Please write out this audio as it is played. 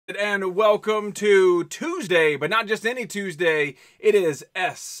And welcome to Tuesday, but not just any Tuesday. It is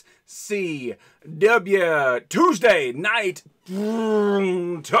SCW Tuesday Night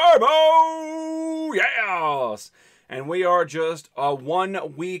Turbo. Yes! And we are just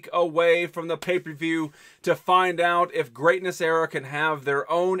 1 week away from the pay-per-view to find out if Greatness Era can have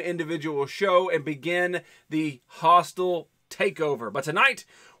their own individual show and begin the hostile takeover. But tonight,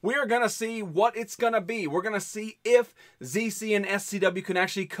 we are going to see what it's going to be. We're going to see if ZC and SCW can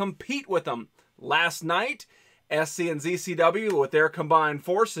actually compete with them. Last night, SC and ZCW, with their combined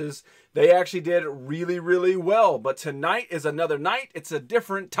forces, they actually did really, really well. But tonight is another night. It's a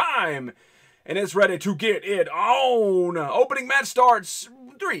different time. And it's ready to get it on. Opening match starts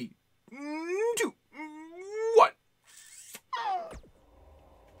 3, 2, 1.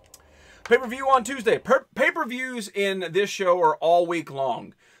 Pay-per-view on Tuesday. Pay-per-views in this show are all week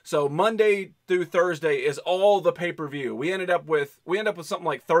long. So Monday through Thursday is all the pay-per-view. We end up with something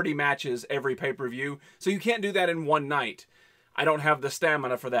like 30 matches every pay-per-view. So you can't do that in one night. I don't have the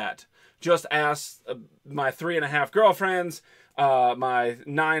stamina for that. Just ask my 3.5 girlfriends, my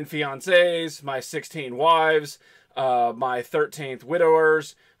 9 fiancés, my 16 wives, my 13th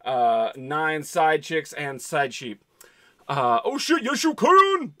widowers, 9 side chicks, and side sheep. Oh shit, yes you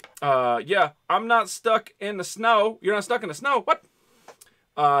can! Yeah, I'm not stuck in the snow. You're not stuck in the snow? What?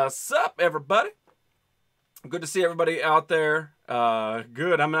 Sup, everybody? Good to see everybody out there.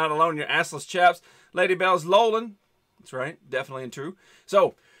 Good, I'm not alone, you assless chaps. Lady Bell's lolling. That's right, definitely and true.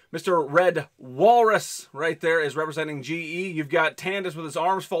 So, Mr. Red Walrus right there is representing GE. You've got Tandis with his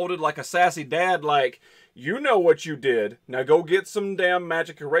arms folded like a sassy dad, like, you know what you did. Now go get some damn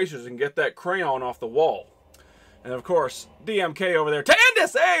magic erasers and get that crayon off the wall. And of course, DMK over there.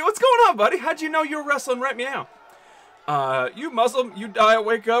 Tandis, hey, what's going on, buddy? How'd you know you were wrestling right meow? You Muslim, you die,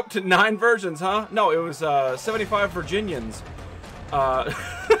 wake up to 9 virgins, huh? No, it was 75 Virginians.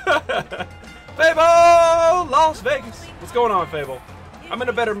 Fable, Las Vegas. What's going on, Fable? I'm in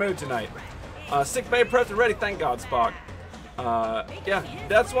a better mood tonight. Sick bay prepped and ready, thank God, Spock. Yeah,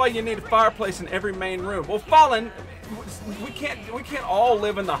 that's why you need a fireplace in every main room. Well, Fallen, we can't all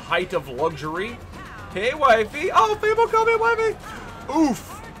live in the height of luxury. Hey, wifey. Oh, Fable, call me wifey.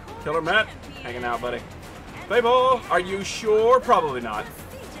 Oof. Killer Matt, hanging out, buddy. Fable, are you sure? Probably not.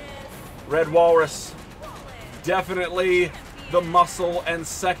 Red Walrus, definitely the muscle and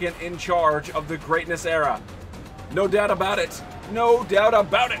second in charge of the Greatness Era. No doubt about it. No doubt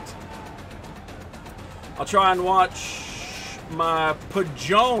about it. I'll try and watch. My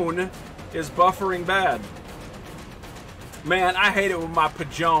Pajone is buffering bad. Man, I hate it when my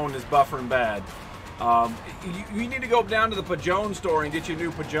Pajone is buffering bad. You need to go down to the Pajone store and get you a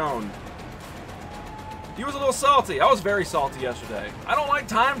new Pajone. He was a little salty. I was very salty yesterday. I don't like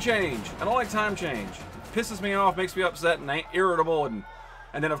time change. I don't like time change. It pisses me off, makes me upset and irritable. And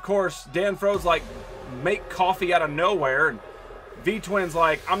then, of course, Dan Frode's like, make coffee out of nowhere. And V-Twin's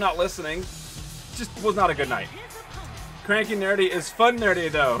like, I'm not listening. Just was not a good night. Cranky Nerdy is fun nerdy,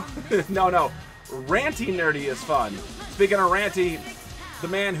 though. No. Ranty Nerdy is fun. Speaking of ranty, the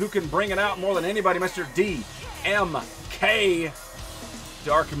man who can bring it out more than anybody, Mr. DMK.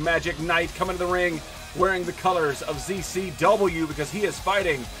 Dark Magic Knight coming to the ring wearing the colors of ZCW because he is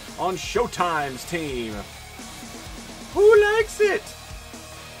fighting on Showtime's team. Who likes it?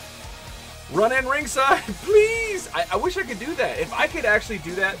 Run in ringside, please. I wish I could do that. If I could actually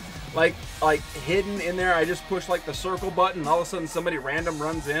do that, like hidden in there, I just push like the circle button and all of a sudden somebody random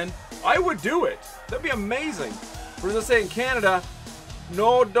runs in, I would do it. That'd be amazing. We're gonna say in Canada,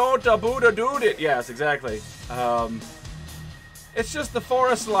 no, don't Buddha do it. Yes, exactly. It's just the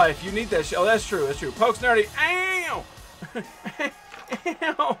forest life. You need that shit. Oh, that's true. That's true. Pokes Nerdy. Ow!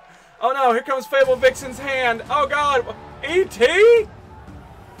 Ow! Oh no, here comes Fable Vixen's hand. Oh god. E.T.?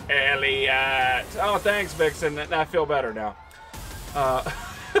 Elliot. Oh, thanks, Vixen. I feel better now.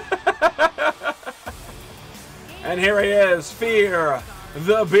 And here he is, Fear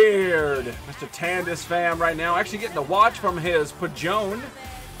the Beard. Mr. Tandis fam right now. Actually getting the watch from his Pajone.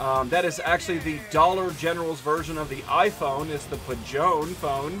 That is actually the Dollar General's version of the iPhone. It's the Pajone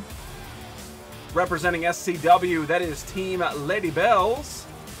phone. Representing SCW, that is Team Lady Bells.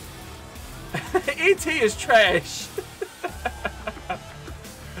 E.T. is trash.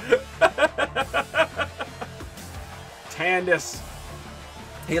 Tandis.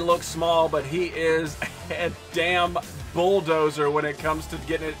 He looks small, but he is a damn bulldozer when it comes to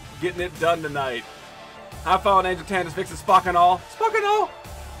getting it done tonight. High Fallen Angel Tandis Vixen Spock and all. Spock and all.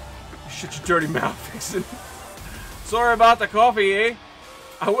 Shut your dirty mouth, Vixen. Sorry about the coffee, eh?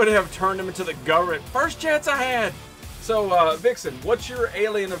 I would have turned him into the government. First chance I had. So, Vixen, what's your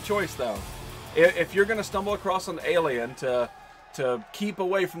alien of choice, though? If you're going to stumble across an alien to to keep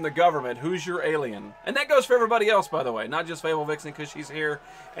away from the government. Who's your alien? And that goes for everybody else, by the way, not just Fable Vixen, because she's here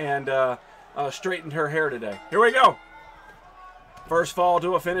and straightened her hair today. Here we go. First fall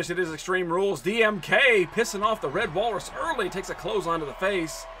to a finish. It is Extreme Rules. DMK pissing off the Red Walrus early. Takes a clothesline to the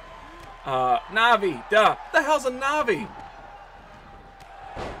face. Navi. Duh. The hell's a Navi?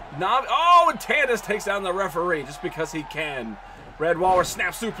 Navi. Oh, and Tandis takes down the referee just because he can. Red Walrus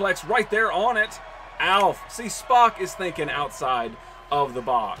snap suplex right there on it. Alf. See, Spock is thinking outside of the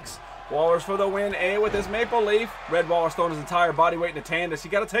box. Walrus for the win. A with his maple leaf. Red Walrus throwing his entire body weight into Tandis.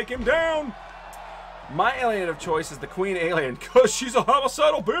 You got to take him down. My alien of choice is the Queen Alien, because she's a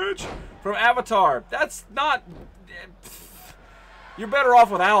homicidal bitch from Avatar. That's not... You're better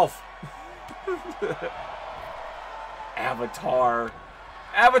off with Alf. Avatar.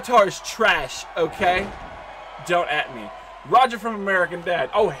 Avatar's trash, okay? Don't at me. Roger from American Dad.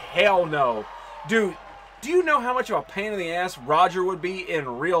 Oh, hell no. Dude, do you know how much of a pain in the ass Roger would be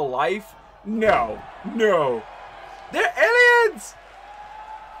in real life? No. No. They're aliens!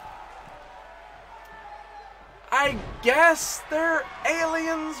 I guess they're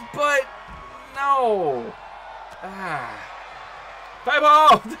aliens, but no.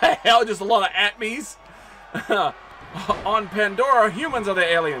 Fable! What the hell? Just a lot of at-me's. On Pandora, humans are the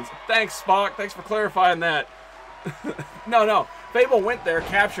aliens. Thanks, Spock. Thanks for clarifying that. No. Fable went there,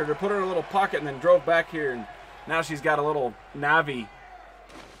 captured her, put her in a little pocket, and then drove back here. And now she's got a little Navi.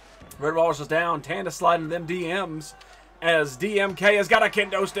 Red Walrus is down. Tandis sliding them DMs. As DMK has got a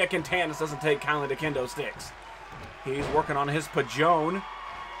kendo stick, and Tandis doesn't take kindly to kendo sticks. He's working on his Pajone.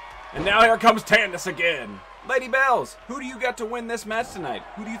 And now here comes Tandis again. Lady Bells, who do you got to win this match tonight?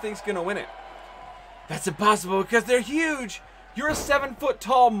 Who do you think's going to win it? That's impossible because they're huge. You're a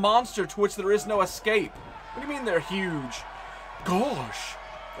 7-foot-tall monster to which there is no escape. What do you mean they're huge? Gosh.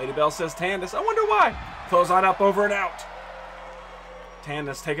 Lady Bell says Tandis. I wonder why. Clothesline up, over and out.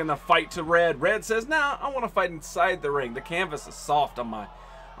 Tandis taking the fight to Red. Red says, nah, I want to fight inside the ring. The canvas is soft on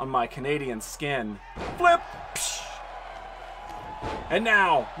my Canadian skin. Flip. Psh. And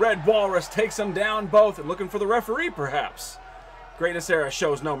now, Red Walrus takes them down both and looking for the referee, perhaps. Greatness Era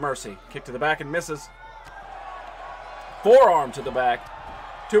shows no mercy. Kick to the back and misses. Forearm to the back.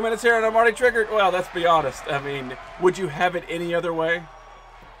 2 minutes here and I'm already triggered. Well, let's be honest. I mean, would you have it any other way?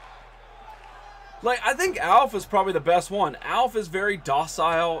 Like, I think Alf is probably the best one. Alf is very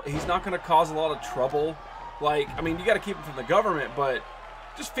docile. He's not going to cause a lot of trouble. Like, I mean, you got to keep him from the government, but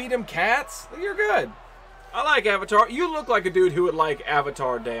just feed him cats. You're good. I like Avatar. You look like a dude who would like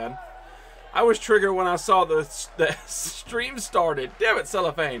Avatar, Dan. I was triggered when I saw the stream started. Damn it,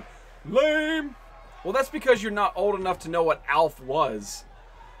 Cellophane. Lame. Well, that's because you're not old enough to know what Alf was.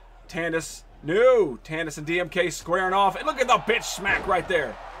 Tandis. No. Tandis and DMK squaring off. And look at the bitch smack right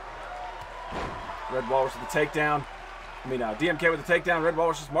there. Red Walrus with the takedown. DMK with the takedown. Red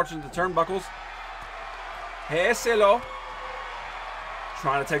Walrus just marching to the turnbuckles. Hey, Celo.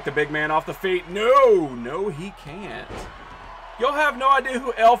 Trying to take the big man off the feet. No, he can't. You'll have no idea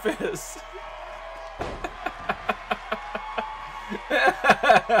who Elf is.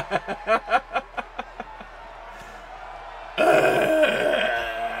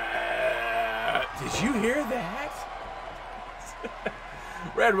 Did you hear that?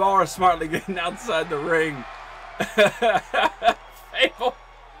 Red Walrus smartly getting outside the ring. Fable.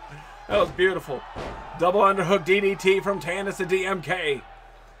 That was beautiful. Double underhook DDT from Tandis to DMK.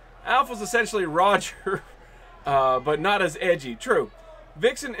 Alf was essentially Roger, but not as edgy. True.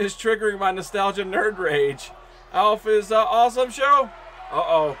 Vixen is triggering my nostalgia nerd rage. Alf is awesome show.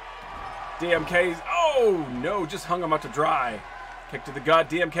 Uh-oh. DMK's... Oh, no. Just hung him up to dry. Kick to the gut.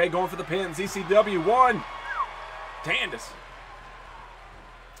 DMK going for the pin. SCW 1. Tandis.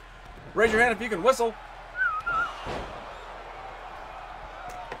 Raise your hand if you can whistle.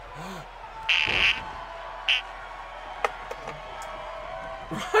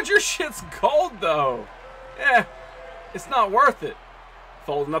 Roger shit's gold, though. It's not worth it.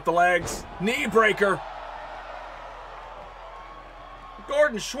 Folding up the legs. Knee breaker.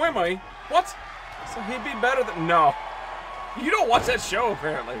 Gordon Schwimmy? What? So he'd be better than... No. You don't watch that show,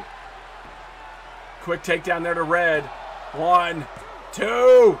 apparently. Quick takedown there to Red. 1, 2.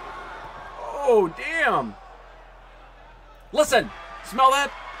 Oh, damn. Listen. Smell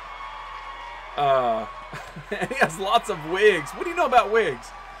that? And he has lots of wigs. What do you know about wigs?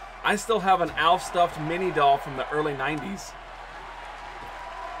 I still have an Alf stuffed mini doll from the early 90s.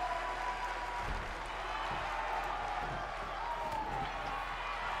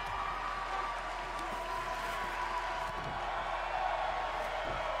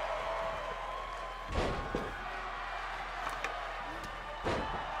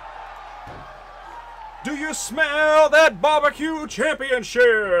 Do you smell that barbecue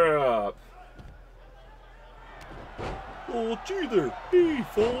championship? Oh, gee there. Hey,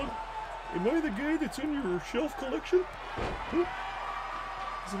 Fallen. Am I the guy that's in your shelf collection? Huh?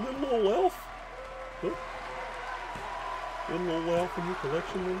 Is a little old elf? Huh? Little old elf in your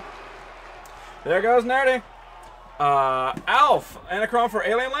collection, then? There goes Nerdy. Alf, Anachron for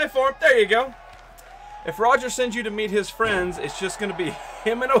Alien Life Form. There you go. If Roger sends you to meet his friends, it's just going to be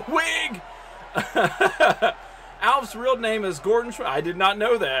him in a wig. Alf's real name is Gordon I did not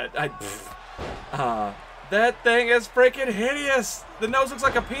know that. That thing is freaking hideous. The nose looks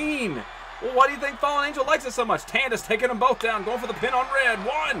like a peen. Well, why do you think Fallen Angel likes it so much? Tandis taking them both down, going for the pin on Red.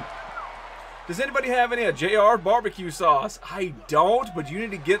 1. Does anybody have any JR barbecue sauce? I don't, but you need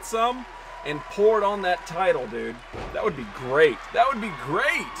to get some and pour it on that title, dude. That would be great. That would be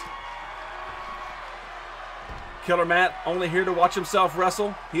great. Killer Matt, only here to watch himself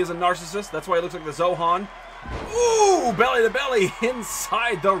wrestle. He is a narcissist. That's why he looks like the Zohan. Ooh, belly to belly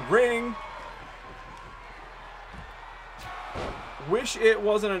inside the ring. Wish it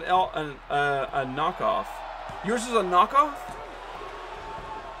wasn't a knockoff. Yours is a knockoff?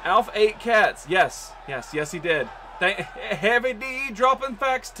 Alf ate cats. Yes, he did. Heavy D dropping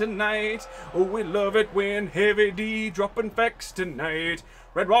facts tonight. Oh, we love it when Heavy D dropping facts tonight.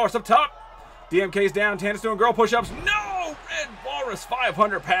 Red Walrus up top. DMK's down. Tandis doing girl push-ups. No! Red Walrus,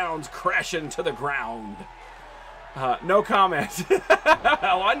 500 pounds, crashing to the ground. No comment.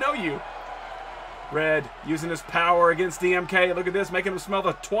 Oh, I know you. Red using his power against DMK. Look at this, making him smell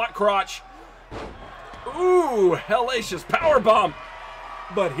the twat crotch. Ooh, hellacious power bump.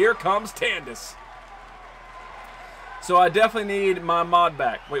 But here comes Tandis. So I definitely need my mod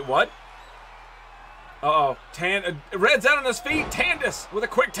back. Wait, what? Uh-oh. Red's out on his feet. Tandis with a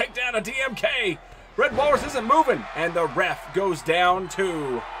quick takedown of DMK. Red Walrus isn't moving. And the ref goes down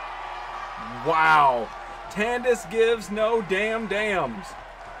too. Wow. Tandis gives no damn dams.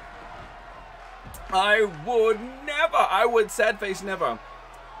 I would sad face never.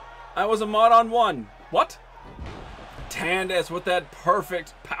 I was a mod on 1. What? Tandis with that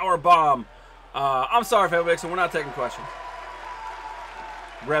perfect power bomb. I'm sorry, Fablix, we're not taking questions.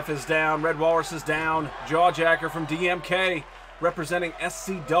 Ref is down. Red Walrus is down. Jawjacker from DMK representing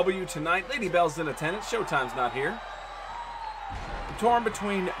SCW tonight. Lady Bell's in attendance. Showtime's not here. I'm torn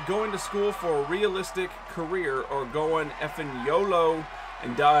between going to school for a realistic career or going effing YOLO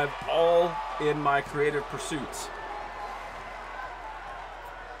and dive all in my creative pursuits.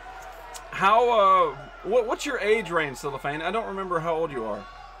 How, what's your age range, Cellophane? I don't remember how old you are.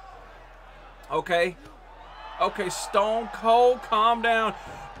 Okay. Okay, Stone Cold, calm down.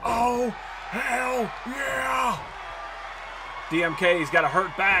 Oh, hell yeah! DMK's got a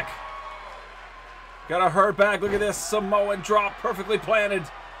hurt back. Got a hurt back. Look at this Samoan drop, perfectly planted.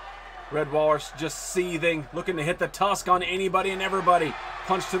 Red Walrus just seething, looking to hit the tusk on anybody and everybody.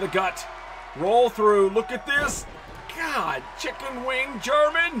 Punch to the gut. Roll through. Look at this. God, chicken wing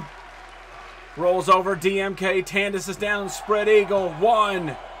German. Rolls over DMK. Tandis is down. Spread eagle.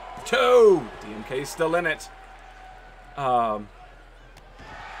 1, 2. DMK's still in it. I'm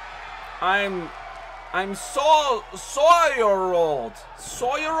Sawyer-old.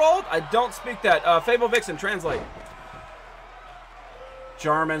 Sawyer-old? I don't speak that. Fable Vixen, translate.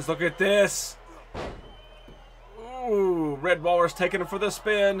 Germans, look at this. Ooh, Red Walrus taking him for the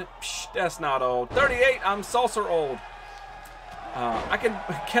spin. Psh, that's not old. 38, I'm saucer old.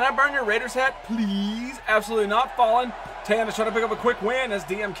 Can I burn your Raiders hat, please? Absolutely not. Fallen. Tandis trying to pick up a quick win as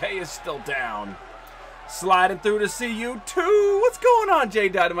DMK is still down. Sliding through to see you too. What's going on, Jay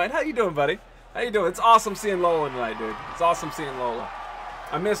Dynamite? How you doing, buddy? How you doing? It's awesome seeing Lola tonight, dude. It's awesome seeing Lola.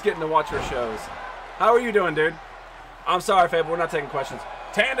 I miss getting to watch her shows. How are you doing, dude? I'm sorry, Fable. We're not taking questions.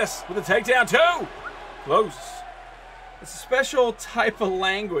 Tandis with a takedown too. Close. It's a special type of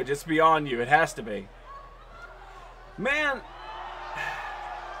language. It's beyond you. It has to be. Man.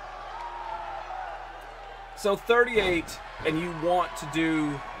 So 38, and you want to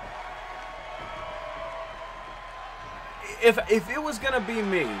do... If it was going to be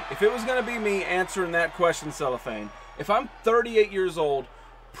me, answering that question, Cellophane, if I'm 38 years old,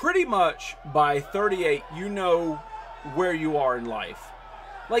 pretty much by 38, you know where you are in life.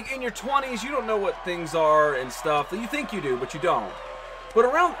 Like in your 20s, you don't know what things are and stuff. You think you do, but you don't. But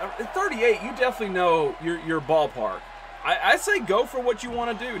around 38, you definitely know your ballpark. I say go for what you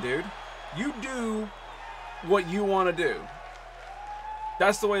want to do, dude. You do what you want to do.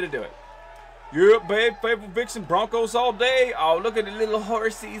 That's the way to do it. Yep, babe, Fable Vixen, Broncos all day. Oh, look at the little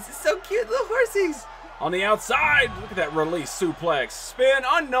horsies. It's so cute, little horsies. On the outside, look at that release suplex. Spin,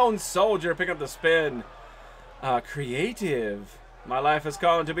 unknown soldier, pick up the spin. Creative. My life is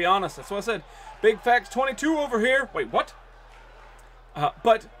calling, to be honest. That's what I said. Big Facts 22 over here. Wait, what?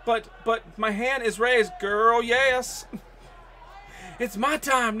 But my hand is raised, girl. Yes. It's my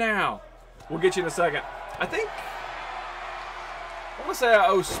time now. We'll get you in a second. I want to say I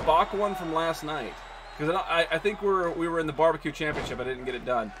owe Spock one from last night. Because I think we were in the barbecue championship. I didn't get it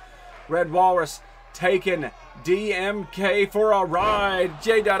done. Red Walrus taking DMK for a ride.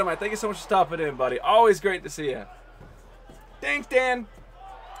 Jay Dynamite, thank you so much for stopping in, buddy. Always great to see you. Thanks, Dan.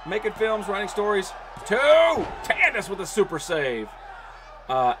 Making films, writing stories. 2. Tandis with a super save.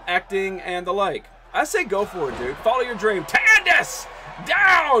 Acting and the like. I say go for it, dude. Follow your dream. Tandis!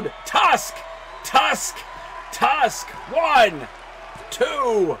 Down! Tusk! Tusk! Tusk! 1,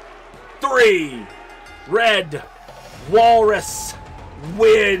 2, 3. Red Walrus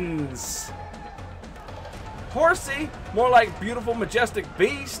wins. Horsey, more like beautiful, majestic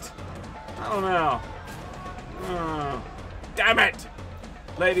beast. I don't know. Damn it.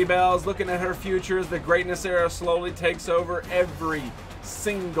 Lady Belle's looking at her future as the greatness era slowly takes over every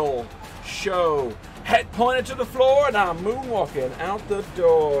single show. Head pointed to the floor and I'm moonwalking out the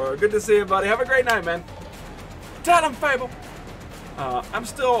door. Good to see you, buddy. Have a great night, man. Tell him, Fable. I'm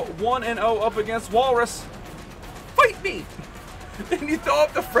still 1-0 up against Walrus. Fight me! Then you throw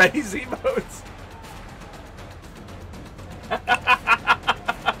up the phrase emotes.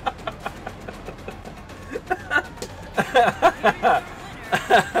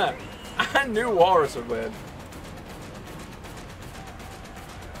 I knew Walrus would win.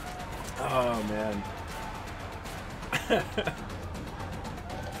 Oh, man.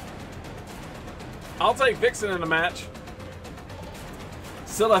 I'll take Vixen in a match.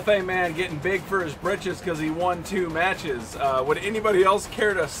 Silafay man getting big for his britches because he won 2 matches. Would anybody else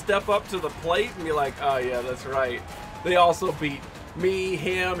care to step up to the plate and be like, oh yeah, that's right. They also beat me,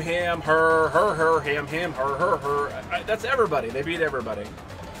 him, her, her, him, her. That's everybody. They beat everybody.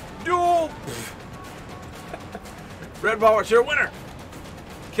 Duel! Red Ball, it's your winner.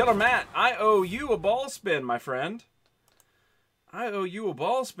 Killer Matt, I owe you a ball spin, my friend. I owe you a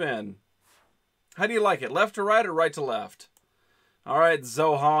ball spin. How do you like it? Left to right or right to left? All right,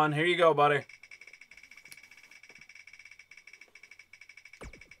 Zohan, here you go, buddy.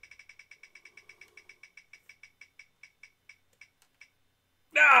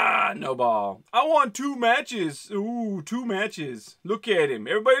 Ah, no ball. I won 2 matches. Ooh, 2 matches. Look at him.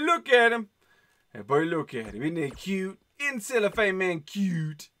 Everybody look at him. Everybody look at him. Isn't he cute? Isn't Cellophane Man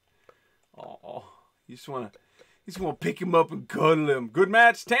cute? Oh, you just want to pick him up and cuddle him. Good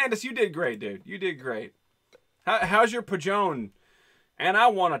match. Tandis, you did great, dude. You did great. How's your Pajone? And I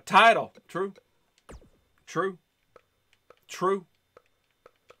won a title. True. True. True.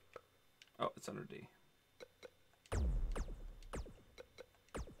 Oh, it's under D.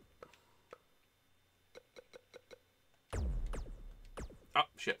 Oh,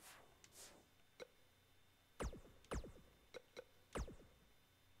 shit.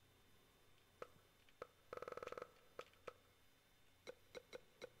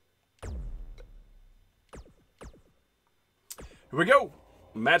 Here we go.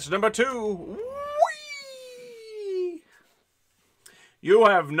 Match number 2. Whee! You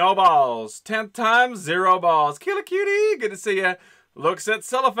have no balls. 10th time, 0 balls. Killer Cutie, good to see ya. Looks at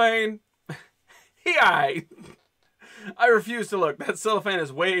cellophane. He eyed. I refuse to look. That cellophane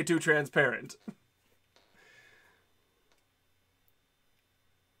is way too transparent.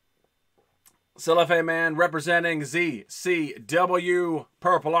 Cellophane Man representing ZCW.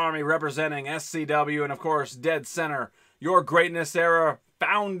 Purple Army representing SCW. And of course, dead center, your Greatness Era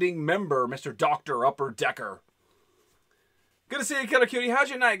founding member, Mr. Dr. Upper Decker. Good to see you, Killer Cutie. How's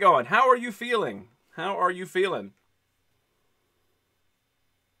your night going? How are you feeling? How are you feeling?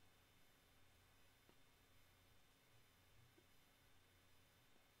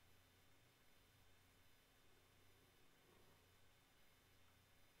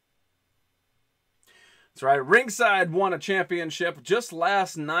 That's right. Ringside won a championship just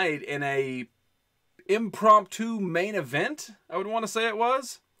last night in a impromptu main event, I would want to say it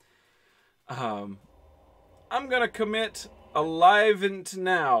was. I'm going to commit a live and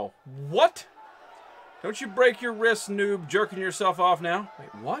now. What? Don't you break your wrist, noob, jerking yourself off now.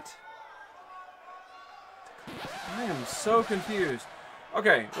 Wait, what? I am so confused.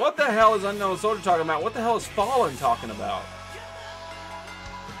 Okay, what the hell is Unknown Soldier talking about? What the hell is Fallen talking about?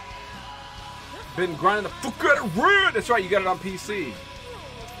 Been grinding the fuck out of red. That's right, you got it on PC.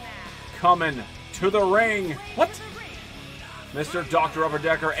 Coming to the ring. What? Mr. Dr. Upper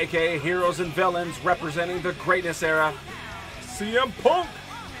Decker, aka Heroes and Villains, representing the Greatness Era. CM Punk.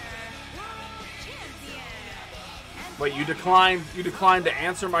 Wait, you declined to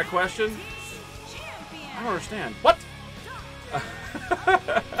answer my question? I don't understand. What?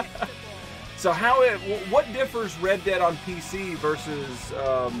 So what differs Red Dead on PC versus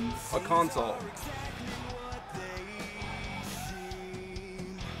a console?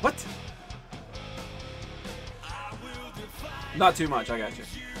 What? Not too much, I got you.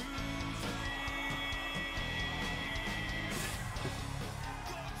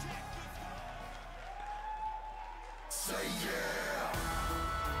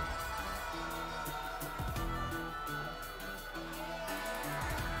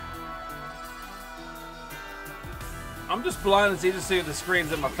 I'm just blind as you to see the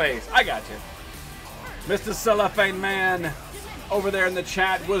screens in my face. I got you. Mr. Cellophane Man over there in the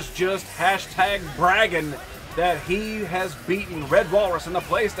chat was just hashtag bragging that he has beaten Red Walrus in the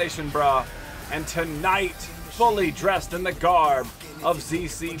PlayStation, bruh. And tonight, fully dressed in the garb of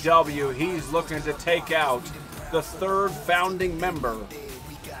ZCW, he's looking to take out the third founding member,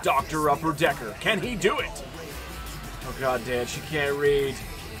 Dr. Upper Decker. Can he do it? Oh God, Dad, she can't read.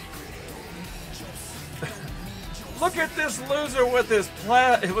 Look at this loser with his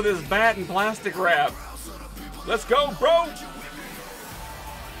bat and plastic wrap. Let's go, bro.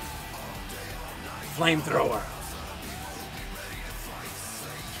 Flamethrower.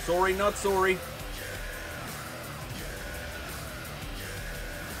 Sorry, not sorry.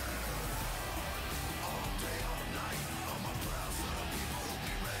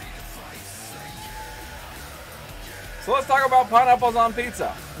 So let's talk about pineapples on pizza.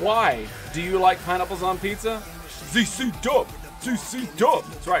 Why do you like pineapples on pizza? ZC Dub! ZC Dub!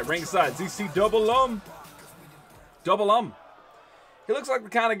 That's right, ringside. ZC Double Double He looks like the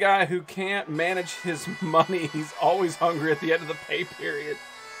kind of guy who can't manage his money. He's always hungry at the end of the pay period.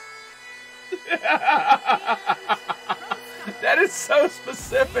 That is so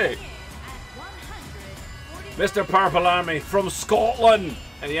specific. Mr. Purple Army from Scotland.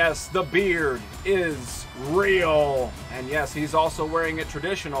 And yes, the beard is real. And yes, he's also wearing it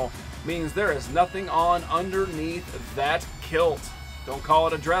traditional. Means there is nothing on underneath that kilt. Don't call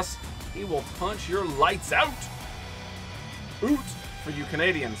it a dress. He will punch your lights out. Oot for you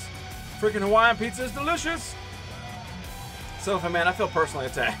Canadians. Freaking Hawaiian pizza is delicious. So, man, I feel personally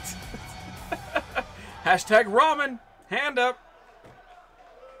attacked. Hashtag ramen. Hand up.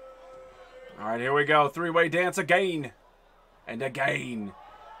 All right, here we go. Three-way dance again. And again.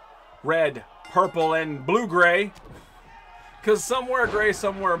 Red, purple, and blue-gray. Because somewhere gray,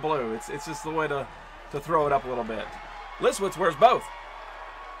 somewhere blue. It's just the way to throw it up a little bit. Liswitz wears both.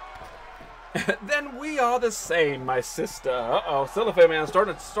 Then we are the same, my sister. Uh-oh, Cellophane Man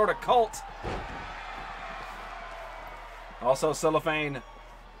started to start a cult. Also, Cellophane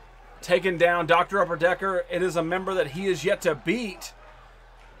taking down Dr. Upper Decker. It is a member that he is yet to beat.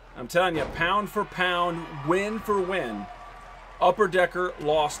 I'm telling you, pound for pound, win for win. Upper Decker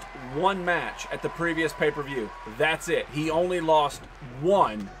lost one match at the previous pay-per-view. That's it. He only lost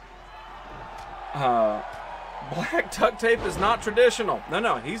one. Black duct tape is not traditional.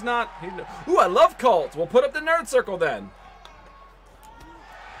 No, he's not. Ooh, I love cults. We'll put up the nerd circle then.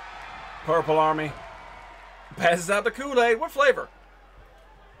 Purple Army passes out the Kool-Aid. What flavor?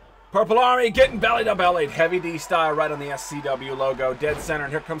 Purple Army getting belly to belly. Heavy D style right on the SCW logo. Dead center.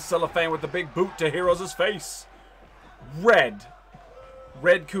 And here comes Cellophane with the big boot to Heroes' face. Red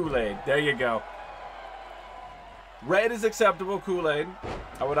Kool-Aid. There you go. Red is acceptable Kool-Aid.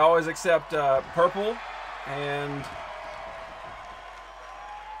 I would always accept purple and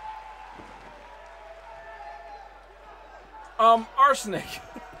arsenic.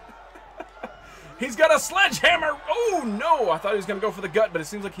 He's got a sledgehammer. Oh no! I thought he was gonna go for the gut, but it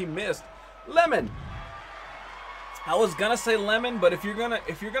seems like he missed. Lemon. I was gonna say lemon, but if you're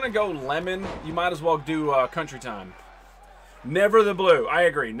gonna go lemon, you might as well do Country Time. Never the blue. I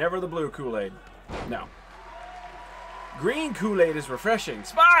agree. Never the blue Kool-Aid. No. Green Kool-Aid is refreshing.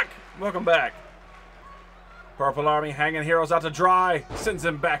 Spock! Welcome back. Purple Army hanging Heroes out to dry. Sends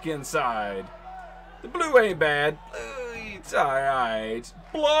him back inside. The blue ain't bad. It's alright.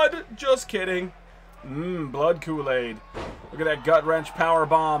 Blood? Just kidding. Blood Kool-Aid. Look at that gut wrench power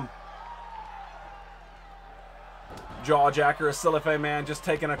bomb. Jawjacker, a Cellophane Man just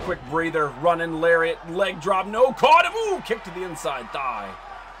taking a quick breather, running lariat, leg drop, no, caught him, ooh, kick to the inside thigh.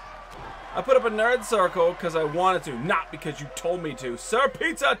 I put up a nerd circle because I wanted to, not because you told me to. Sir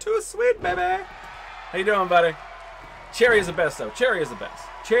Pizza, too sweet, baby. How you doing, buddy? Cherry is the best, though. Cherry is the best.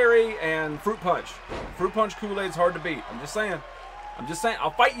 Cherry and Fruit Punch. Fruit Punch Kool-Aid's hard to beat. I'm just saying. I'll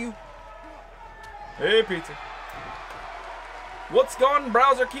fight you. Hey, Pizza. What's gone?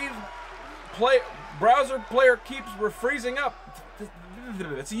 Browser player keeps freezing up.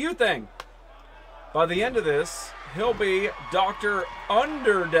 It's a you thing. By the end of this, he'll be Dr.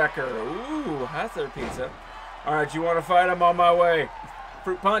 Underdecker. Ooh, that's their pizza. All right, you want to fight? I'm on my way.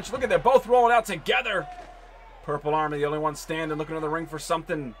 Fruit punch. Look at that. Both rolling out together. Purple Army, the only one standing, looking in the ring for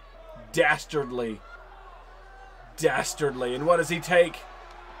something dastardly. Dastardly. And what does he take?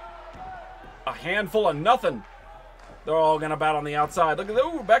 A handful of nothing. They're all going to battle on the outside. Look at that.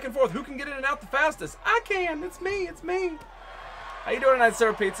 Ooh, back and forth. Who can get in and out the fastest? I can. It's me. It's me. How you doing tonight,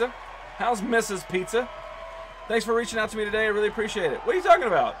 Sir Pizza? How's Mrs. Pizza? Thanks for reaching out to me today. I really appreciate it. What are you talking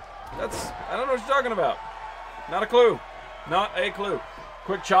about? I don't know what you're talking about. Not a clue. Not a clue.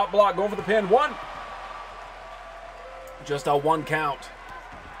 Quick chop block. Going for the pin. 1. Just a 1 count.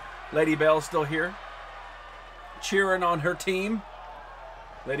 Lady Bell's still here. Cheering on her team.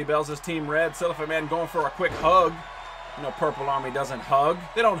 Lady Bell's his team red. Silver Man going for a quick hug. You know, Purple Army doesn't hug.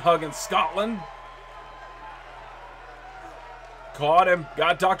 They don't hug in Scotland. Caught him.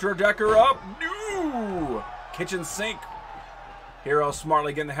 Got Dr. Decker up. No! Kitchen sink. Hero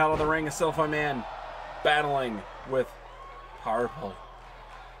smartly getting the hell out of the ring. A Silver Man battling with Purple.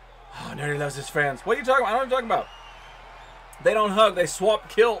 Oh, Nerdy loves his fans. What are you talking about? I don't know what you're talking about. They don't hug. They swap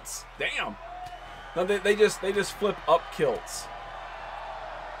kilts. Damn. No, they just flip up kilts.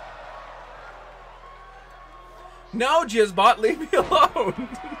 No, Jizzbot, leave me alone.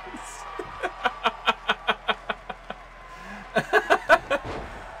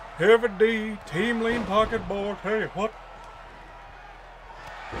 Heavy D, Team Lean Pocket Board. Hey, what?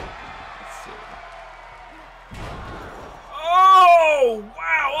 Let's see. Oh,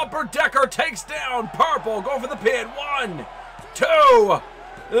 wow. Upper Decker takes down Purple. Go for the pin. 1, 2,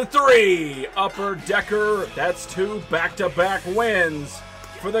 3. Upper Decker. That's 2 back-to-back wins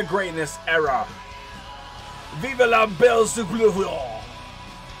for the Greatness Era. Vive la belle SCW!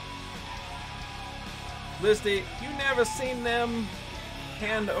 Listy, you never seen them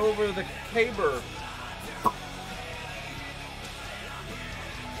hand over the caber.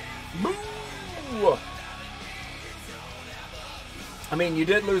 Boo! I mean, you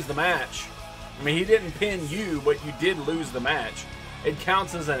did lose the match. I mean, he didn't pin you, but you did lose the match. It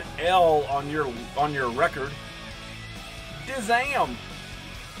counts as an L on your record. Dizam!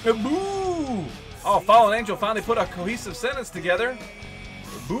 Boo! Oh, Fallen Angel finally put a cohesive sentence together.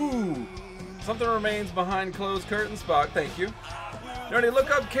 Boo! Something remains behind closed curtains, Spock. Thank you. Nerdy,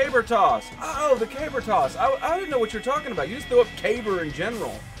 look up caber toss. Oh, the caber toss. I didn't know what you're talking about. You just threw up caber in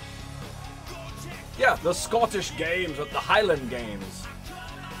general. Yeah, the Scottish games, the Highland games.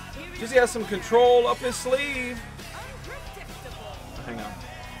 Jizzy has some control up his sleeve. Hang on.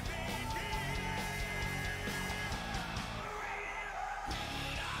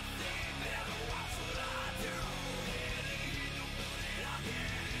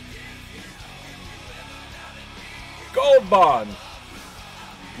 Gold Bond.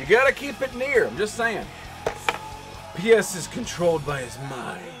 You gotta keep it near. I'm just saying. PS is controlled by his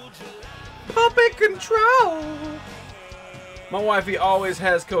mind. Puppet control. My wifey always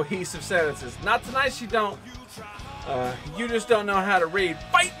has cohesive sentences. Not tonight, she don't. You just don't know how to read.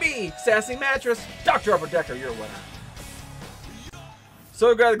 Fight me, Sassy Mattress. Dr. Upper Decker, you're a winner.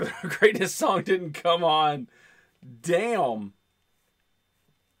 So glad the Greatness song didn't come on. Damn.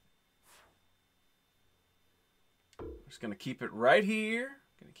 Just gonna keep it right here.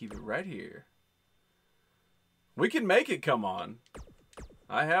 Gonna keep it right here. We can make it come on.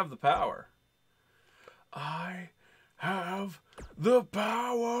 I have the power. I have the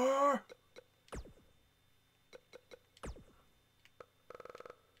power.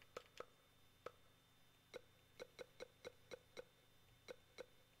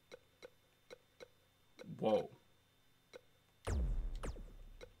 Whoa.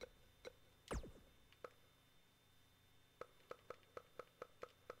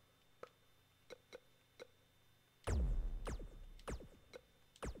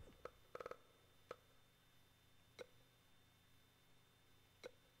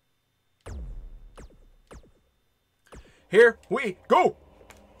 Here we go.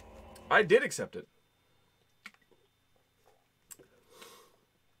 I did accept it.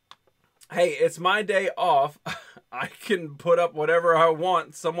 Hey, it's my day off. I can put up whatever I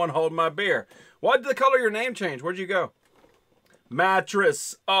want. Someone hold my beer. Why did the color of your name change? Where'd you go?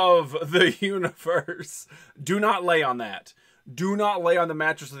 Mattress of the universe. Do not lay on that. Do not lay on the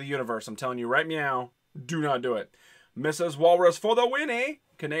mattress of the universe. I'm telling you right meow. Do not do it. Mrs. Walrus for the Winnie.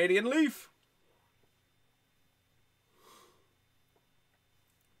 Canadian Leaf.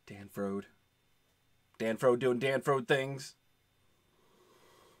 Dan Frode. Dan Frode doing Dan Frode things.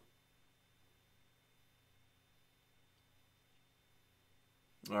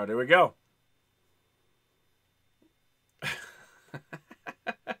 All right, here we go.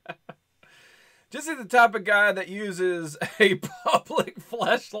 Just see the type of guy that uses a public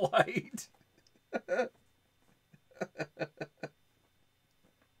flashlight.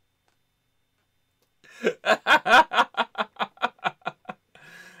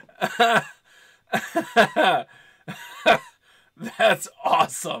 That's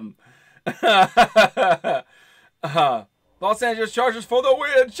awesome. Los Angeles Chargers for the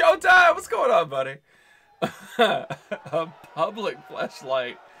win. Showtime. What's going on, buddy? A public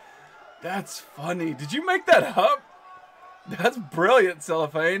fleshlight. That's funny. Did you make that up? That's brilliant,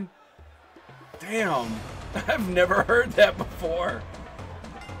 Cellophane. Damn. I've never heard that before.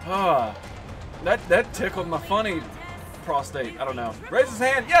 That tickled my funny prostate. I don't know. Raise his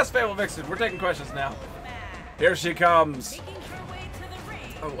hand. Yes, Fable Vixen. We're taking questions now. Here she comes.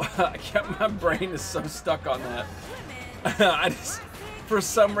 Oh, my brain is so stuck on that. I just, for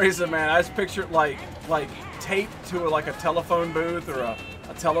some reason, man, I just pictured like taped to like a telephone booth or a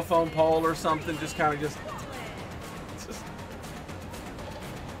telephone pole or something. Just kind of just.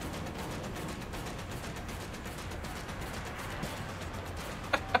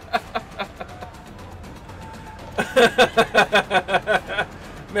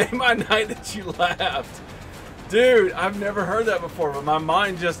 Made my night that you laughed. Dude, I've never heard that before, but my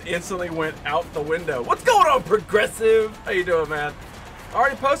mind just instantly went out the window. What's going on, Progressive? How you doing, man? I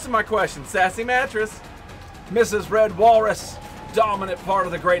already posted my question. Sassy Mattress. Mrs. Red Walrus. Dominant part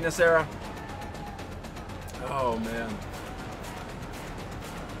of the greatness era. Oh, man.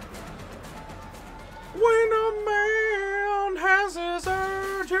 When a man has his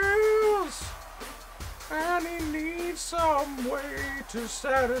urges and he needs some way to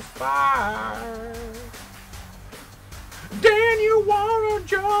satisfy, then you wanna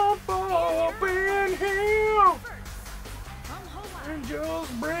jump up in him and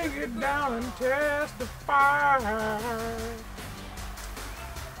just bring it down and testify.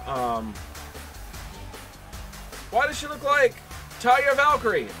 Why does she look like Talia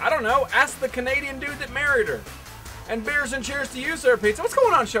Valkyrie? I don't know. Ask the Canadian dude that married her. And beers and cheers to you, Sir Pizza. What's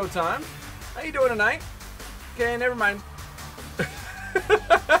going on, Showtime? How you doing tonight? Okay, never mind.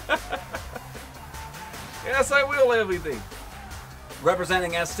 Yes, I will, everything.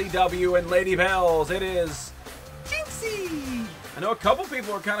 Representing SCW and Lady Bells, it is Jinxie. I know a couple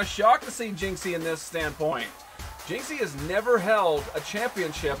people are kind of shocked to see Jinxie in this standpoint. Jinxie has never held a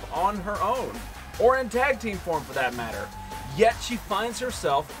championship on her own, or in tag team form for that matter. Yet she finds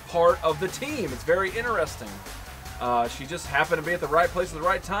herself part of the team. It's very interesting. She just happened to be at the right place at the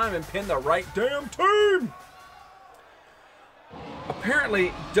right time and pin the right damn team.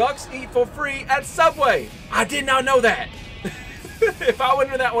 Apparently, ducks eat for free at Subway. I did not know that. If I would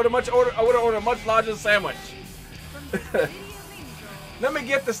have that, I would have ordered a much larger sandwich. Let me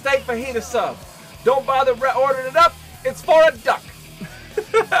get the steak fajita sub. Don't bother ordering it up. It's for a duck.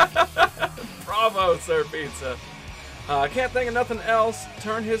 Bravo, Sir Pizza. Can't think of nothing else.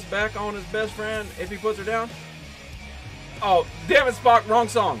 Turn his back on his best friend if he puts her down. Oh, damn it, Spock. Wrong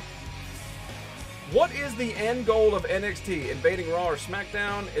song. What is the end goal of NXT? Invading Raw or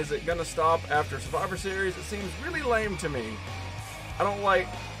SmackDown? Is it going to stop after Survivor Series? It seems really lame to me. I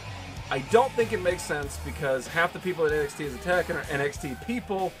don't think it makes sense because half the people at NXT is attacking are NXT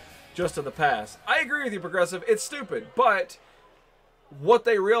people just of the past. I agree with you, Progressive. It's stupid, but what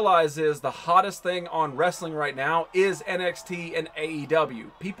they realize is the hottest thing on wrestling right now is NXT and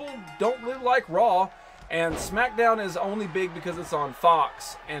AEW. People don't really like Raw, and SmackDown is only big because it's on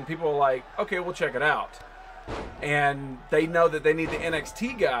Fox, and people are like, okay, we'll check it out. And they know that they need the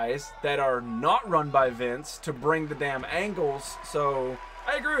NXT guys that are not run by Vince to bring the damn angles, so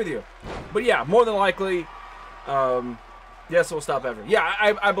I agree with you. But yeah, more than likely, yes, it'll stop ever. Yeah,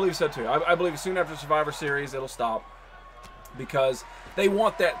 I believe so too. I believe soon after Survivor Series, it'll stop. Because they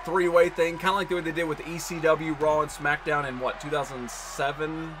want that three-way thing, kind of like what they did with ECW, Raw, and SmackDown in, what,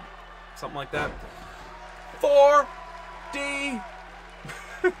 2007? Something like that. 4D.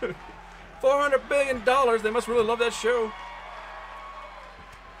 $400 billion. They must really love that show.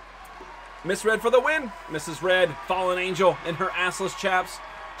 Miss Red for the win. Mrs. Red, fallen angel in her assless chaps.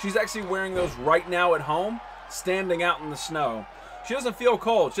 She's actually wearing those right now at home, standing out in the snow. She doesn't feel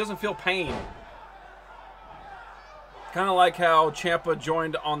cold. She doesn't feel pain. Kind of like how Ciampa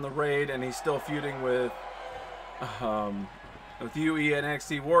joined on the raid and he's still feuding with UE and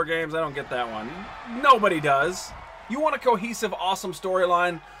NXT War Games. I don't get that one. Nobody does. You want a cohesive, awesome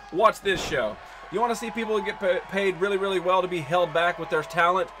storyline? Watch this show. You want to see people get paid really, really well to be held back with their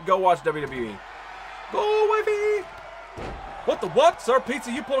talent? Go watch WWE. Go, wifey! What the what? Sir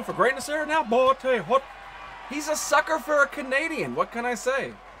Pizza, you pulling for greatness here now? Boy, I'll tell you what. He's a sucker for a Canadian. What can I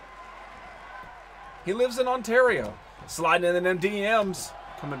say? He lives in Ontario. Sliding in them DMs.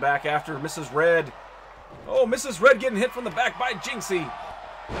 Coming back after Mrs. Red. Oh, Mrs. Red getting hit from the back by Jinxie.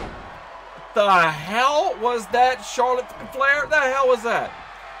 The hell was that, Charlotte Flair? The hell was that?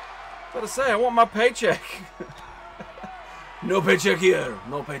 What to say? I want my paycheck. No paycheck here.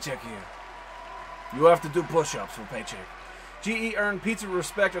 No paycheck here. You have to do push-ups for paycheck. GE earned pizza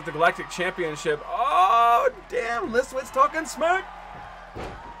respect at the Galactic Championship. Oh, damn. Listwitz talking smack.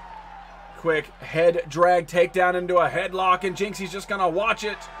 Quick head drag takedown into a headlock, and Jinxie's just going to watch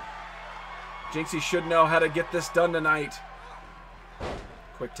it. Jinxie should know how to get this done tonight.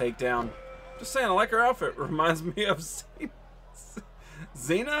 Quick takedown. Just saying, I like her outfit. Reminds me of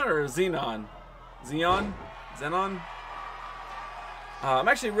Xena or Xenon? Xeon? Xenon? I'm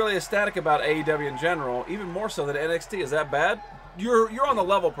actually really ecstatic about AEW in general, even more so than NXT. Is that bad? You're on the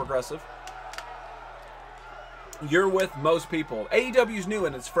level, Progressive. You're with most people. AEW's new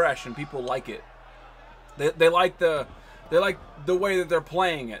and it's fresh, and people like it. They like the way that they're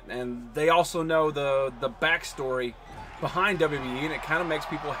playing it, and they also know the backstory behind WWE, and it kind of makes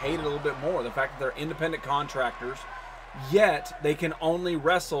people hate it a little bit more. The fact that they're independent contractors, yet they can only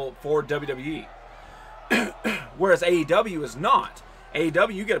wrestle for WWE, whereas AEW is not.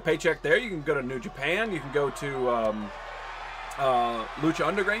 AEW, you get a paycheck there. You can go to New Japan. You can go to Lucha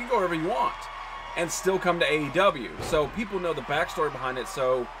Underground. You can go wherever you want and still come to AEW. So people know the backstory behind it,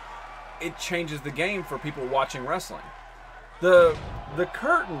 so it changes the game for people watching wrestling. The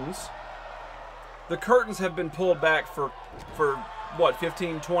curtains have been pulled back for what,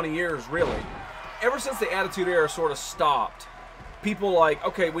 15, 20 years, really. Ever since the Attitude Era sort of stopped, people like,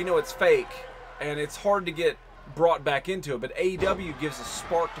 okay, we know it's fake, and it's hard to get brought back into it, but AEW gives a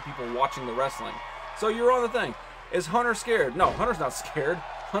spark to people watching the wrestling. So you're on the thing. Is Hunter scared? No, Hunter's not scared.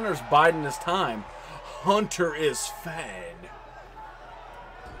 Hunter's biding his time. Hunter is fed.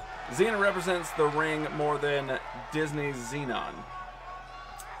 Xena represents the ring more than Disney's Xenon.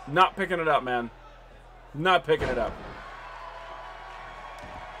 Not picking it up, man. Not picking it up.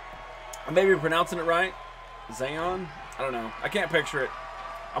 I may be pronouncing it right. Xeon? I don't know. I can't picture it.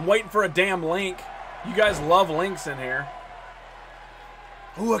 I'm waiting for a damn link. You guys love links in here.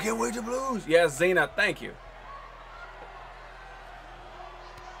 Ooh, I can't wait to blues. Yeah, Xena, thank you.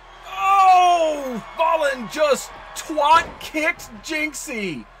 Oh! Fallen just twat kicked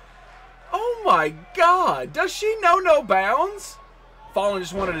Jinxie. Oh my god. Does she know no bounds? Fallen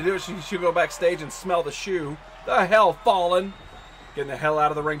just wanted to do it. She should go backstage and smell the shoe. The hell, Fallen. Getting the hell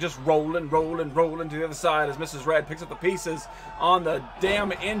out of the ring. Just rolling to the other side as Mrs. Red picks up the pieces on the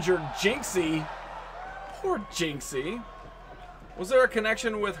damn injured Jinxie. Poor Jinxie. Was there a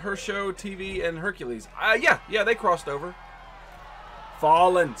connection with her show, TV, and Hercules? Yeah, they crossed over.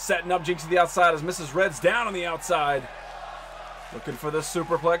 Fallen, setting up Jinxie to the outside as Mrs. Red's down on the outside. Looking for the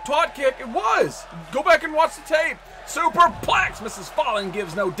superplex. Twat kick, it was! Go back and watch the tape. Superplex! Mrs. Fallen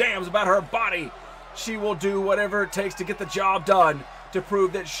gives no damns about her body. She will do whatever it takes to get the job done to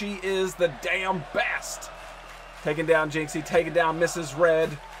prove that she is the damn best. Taking down Jinxie, taking down Mrs.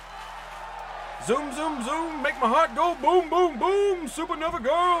 Red. Zoom, zoom, zoom, make my heart go boom, boom, boom, supernova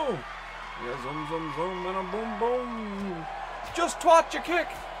girl. Yeah, zoom, zoom, zoom, and a boom, boom. Just twat your kick.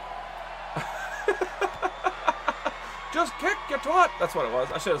 Just kick your twat. That's what it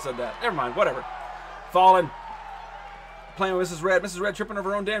was. I should have said that. Never mind, whatever. Fallen. Playing with Mrs. Red. Mrs. Red tripping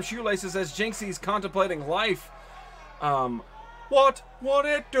over her own damn shoelaces as Jinxie's contemplating life. What would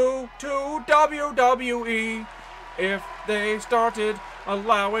it do to WWE if they started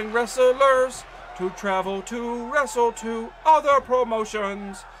allowing wrestlers to travel to wrestle to other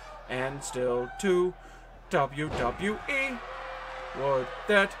promotions and still to WWE? Would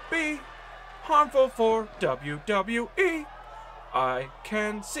that be harmful for WWE? I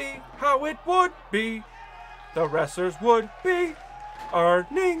can see how it would be. The wrestlers would be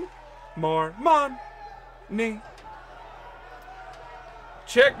earning more money.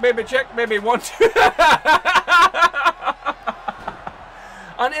 Check, baby, 1, 2.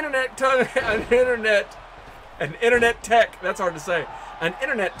 An internet tech, that's hard to say. An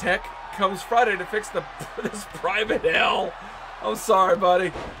internet tech comes Friday to fix this private hell. I'm sorry,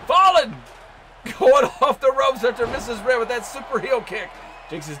 buddy. Fallen! Going off the ropes after Mrs. Red with that super heel kick.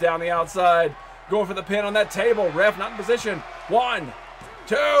 Jinx is down the outside. Going for the pin on that table. Ref not in position. 1,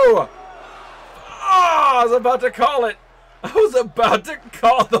 2. Oh, I was about to call it. I was about to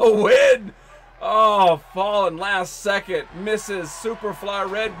call the win. Oh, Fallen last second. Misses Superfly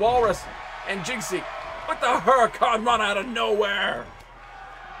Red Walrus and Jinxie with the Hurricane run out of nowhere.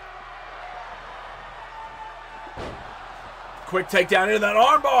 Quick takedown into that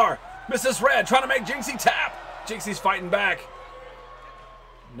armbar. Mrs. Red trying to make Jinxie tap. Jinxie's fighting back.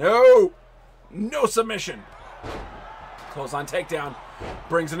 No. No submission. Clothesline takedown.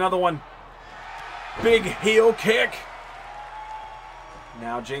 Brings another one. Big heel kick.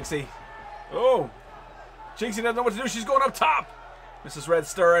 Now Jinxie. Oh. Jinxie doesn't know what to do. She's going up top. Mrs. Red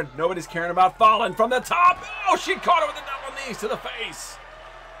stirring. Nobody's caring about Fallen from the top. Oh, she caught her with the knees to the face.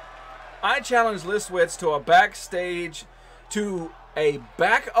 I challenge Listwitz to a back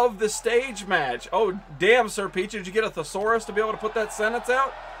of the stage match. Oh, damn, Sir Peach. Did you get a thesaurus to be able to put that sentence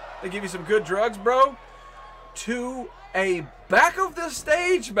out? They give you some good drugs, bro? To a back of the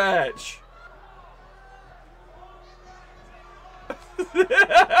stage match.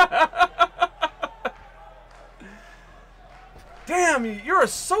 Damn, you're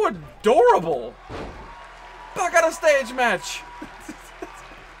so adorable. Back on a stage match.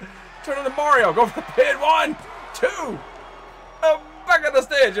 Turn into Mario. Go for the pin. 1, 2. Back on the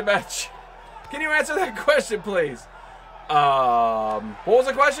stage match. Can you answer that question, please? What was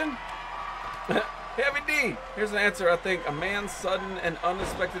the question? Heavy D. Here's an answer. I think a man's sudden and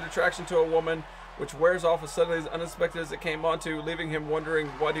unexpected attraction to a woman, which wears off as suddenly as unexpected as it came onto, leaving him wondering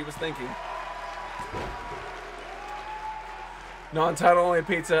what he was thinking. Non-title only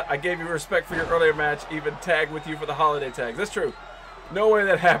pizza. I gave you respect for your earlier match, even tagged with you for the holiday tags. That's true. No way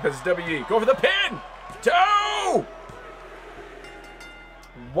that happens. WE. Go for the pin. 2.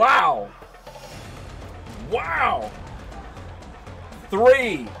 Wow. Wow.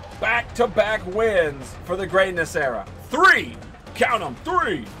 3 back-to-back wins for the Greatness Era. 3. Count them.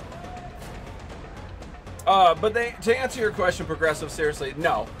 3. But to answer your question, Progressive, seriously,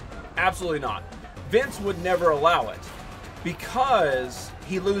 no. Absolutely not. Vince would never allow it because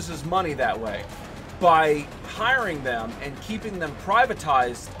he loses money that way. By hiring them and keeping them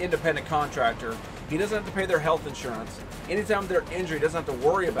privatized independent contractor, he doesn't have to pay their health insurance. Anytime they're injured, he doesn't have to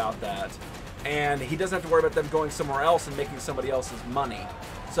worry about that. And he doesn't have to worry about them going somewhere else and making somebody else's money.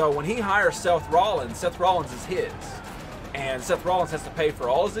 So when he hires Seth Rollins is his. And Seth Rollins has to pay for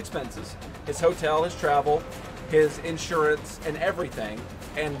all his expenses, his hotel, his travel, his insurance, and everything.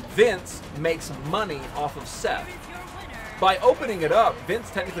 And Vince makes money off of Seth. By opening it up, Vince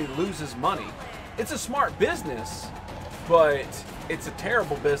technically loses money. It's a smart business, but it's a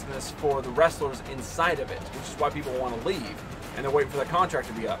terrible business for the wrestlers inside of it, which is why people want to leave. And they're waiting for the contract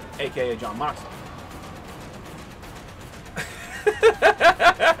to be up, a.k.a. John Moxley.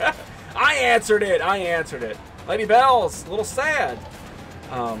 I answered it. Lady Bells, a little sad.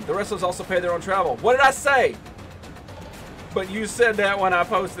 The wrestlers also pay their own travel. What did I say? But you said that when I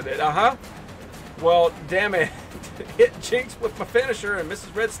posted it. Well, damn it. Hit Jinx with my finisher and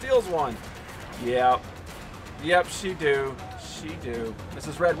Mrs. Red steals one. Yep. Yep, she do. She do.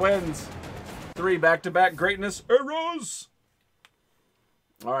 Mrs. Red wins. 3 back-to-back greatness eras.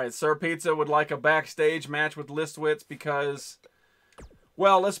 All right, Sir Pizza would like a backstage match with Listwitz because,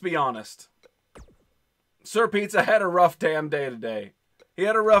 well, let's be honest. Sir Pizza had a rough damn day today. He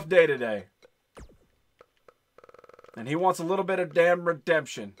had a rough day today. And he wants a little bit of damn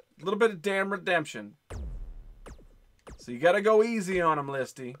redemption. A little bit of damn redemption. So you got to go easy on him,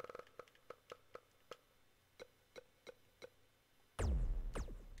 Listy.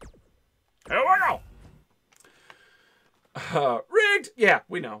 Here we go. Rigged. Yeah,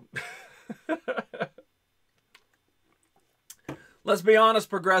 we know. Let's be honest,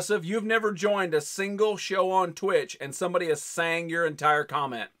 Progressive. You've never joined a single show on Twitch and somebody has sang your entire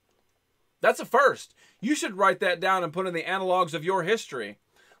comment. That's a first. You should write that down and put in the analogs of your history.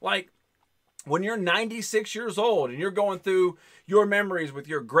 Like, when you're 96 years old and you're going through your memories with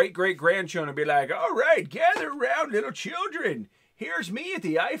your great-great-grandchildren and be like, all right, gather around, little children. Here's me at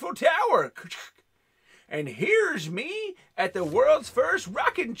the Eiffel Tower. And here's me at the world's first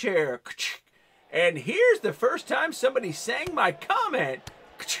rocking chair. And here's the first time somebody sang my comment.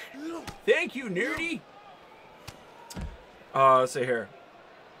 Thank you, nerdy. Let's see here.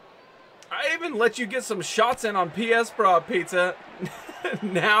 I even let you get some shots in on PS Bra Pizza.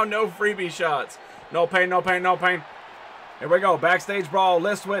 Now no freebie shots. No pain, no pain, no pain. Here we go. Backstage brawl.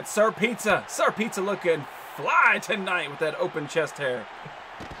 List with Sir Pizza. Sir Pizza looking fly tonight with that open chest hair.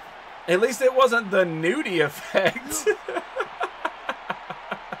 At least it wasn't the nudie effect.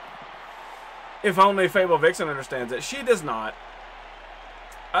 If only Fable Vixen understands it. She does not.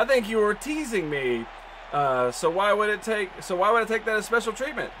 I think you were teasing me. So why would it take that as special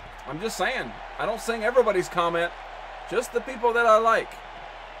treatment? I'm just saying. I don't sing everybody's comment. Just the people that I like.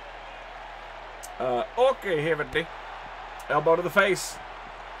 Okay, Heavy. Elbow to the face.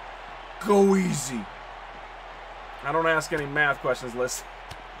 Go easy. I don't ask any math questions, Liz.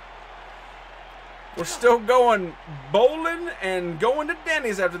 We're still going bowling and going to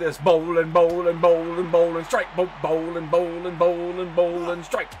Denny's after this. Bowling, bowling, bowling, bowling, strike. Bowling, bowling, bowling, bowling,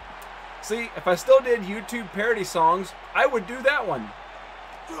 strike. See, if I still did YouTube parody songs, I would do that one.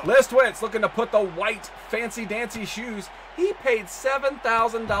 Listwitz looking to put the white fancy dancy shoes. He paid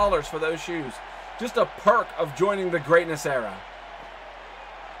 $7,000 for those shoes. Just a perk of joining the greatness era.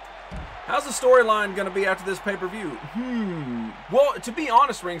 How's the storyline going to be after this pay-per-view? Well, to be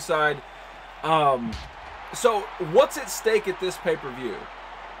honest, ringside, so what's at stake at this pay-per-view?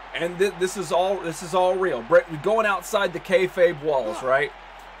 And this is all real. Going outside the kayfabe walls, right?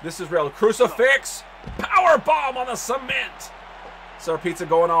 This is real. Crucifix, power bomb on the cement. Sir Pizza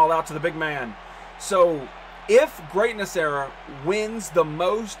going all out to the big man. So if Greatness Era wins the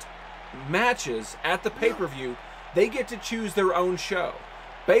most matches at the pay-per-view, they get to choose their own show.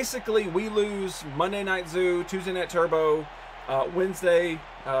 Basically, we lose Monday Night Zoo, Tuesday Night Turbo, Wednesday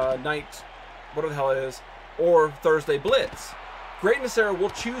night, whatever the hell it is, or Thursday Blitz. Greatness Era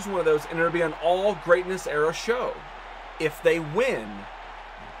will choose one of those, and it'll be an all Greatness Era show if they win.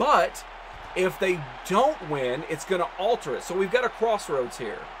 But if they don't win, it's going to alter it. So we've got a crossroads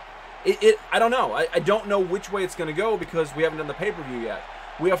here. I don't know. I don't know which way it's going to go because we haven't done the pay-per-view yet.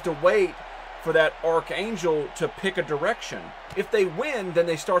 We have to wait for that Archangel to pick a direction. If they win, then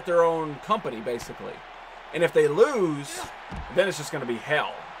they start their own company, basically. And if they lose, then it's just going to be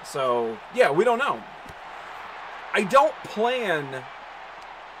hell. So, yeah, we don't know. I don't plan...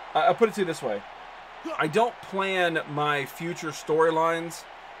 I'll put it to you this way. I don't plan my future storylines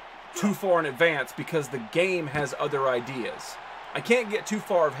too far in advance because the game has other ideas. I can't get too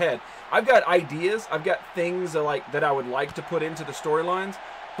far ahead. I've got ideas. I've got things that I would like to put into the storylines.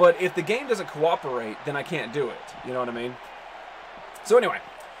 But if the game doesn't cooperate, then I can't do it. You know what I mean? So anyway,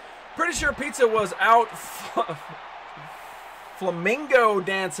 pretty sure Pizza was out flamingo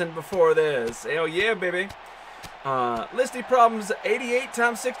dancing before this. Hell yeah, baby. Listy Problems 88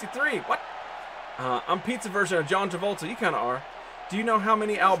 times 63. What? I'm Pizza version of John Travolta. You kind of are. Do you know how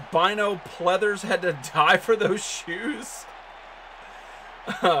many albino pleathers had to die for those shoes?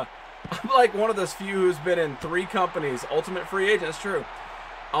 I'm like one of those few who's been in 3 companies. Ultimate free agent. It's true.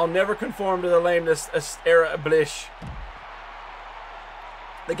 I'll never conform to the lameness era blish.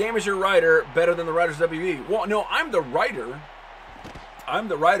 The game is your writer better than the writers WWE. Well, no, I'm the writer. I'm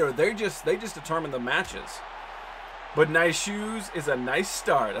the writer. They just determine the matches. But nice shoes is a nice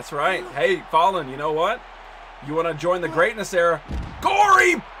start. That's right. Hey, Fallen, you know what? You want to join the Greatness Era?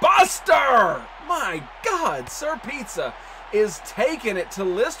 Gory Buster! My God, Sir Pizza is taking it to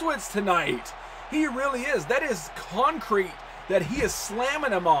Listwitz tonight. He really is. That is concrete that he is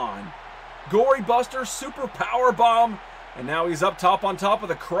slamming him on. Gory Buster, super power bomb, and now he's up top on top of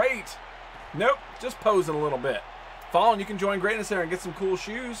the crate. Nope, just posing a little bit. Fallen, you can join Greatness Era and get some cool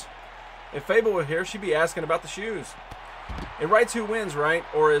shoes. If Fable were here, she'd be asking about the shoes. It writes who wins, right?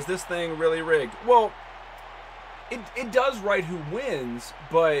 Or is this thing really rigged? Well, it does write who wins,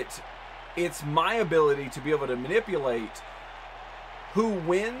 but it's my ability to be able to manipulate who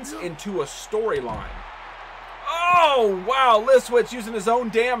wins into a storyline. Oh, wow. Listwitz using his own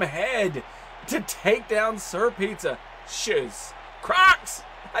damn head to take down Sir Pizza. Shoes. Crocs!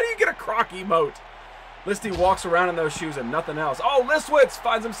 How do you get a Croc emote? Listy walks around in those shoes and nothing else. Oh, Listwitz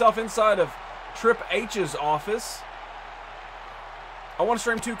finds himself inside of Trip H's office. I want to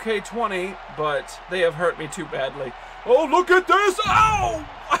stream 2K20, but they have hurt me too badly. Oh, look at this! Oh!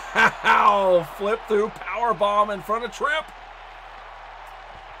 Wow! Flip through power bomb in front of Trip.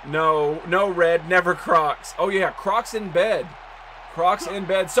 No, no Red, never Crocs. Oh yeah, Crocs in bed. Crocs in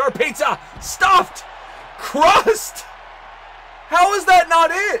bed. Sir Pizza! Stuffed! Crust! How is that not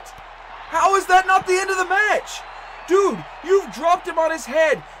it? How is that not the end of the match? Dude, you've dropped him on his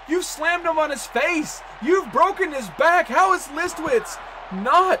head. You've slammed him on his face. You've broken his back. How is Listwitz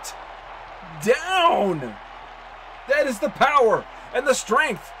not down? That is the power and the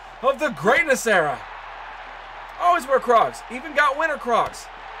strength of the Greatness Era. Always wear Crocs. Even got winter Crocs.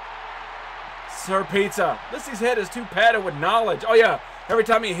 Sir Pizza. Lissy's head is too padded with knowledge. Oh yeah, every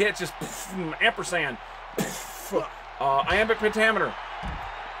time he hits, just ampersand. Iambic pentameter.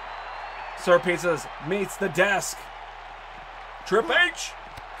 Sir Pizza's meets the desk. Trip H.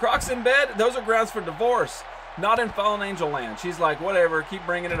 Crocs in bed. Those are grounds for divorce. Not in Fallen Angel land. She's like, whatever, keep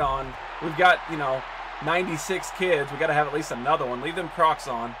bringing it on. We've got, 96 kids. We got to have at least another one. Leave them Crocs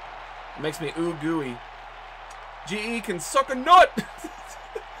on. It makes me ooh gooey. GE can suck a nut.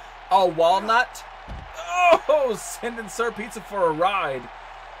 A walnut. Oh, sending Sir Pizza for a ride.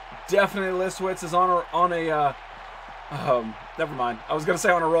 Definitely Listwitz is on a never mind. I was going to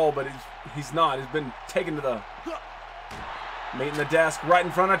say on a roll, but he's not. He's been taken to the... Meeting the desk right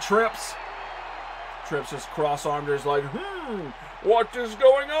in front of Trips. Trips is cross-armed. He's like, what is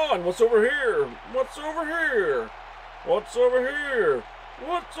going on? What's over here? What's over here? What's over here?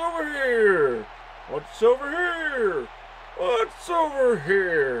 What's over here? What's over here? What's over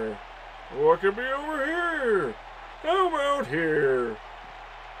here? What could be over here? How about here?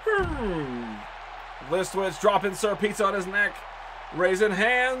 Listwitz dropping Sir Pizza on his neck. Raising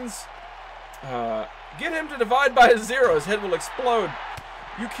hands. Get him to divide by 0. His head will explode.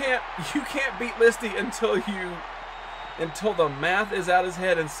 You can't beat Listy until the math is out his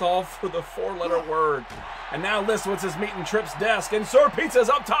head and solve for the 4-letter word. And now Listwitz is meeting Tripp's desk, and Sir Pizza's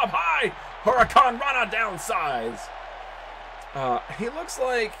up top high. Huracan Rana downsize. He looks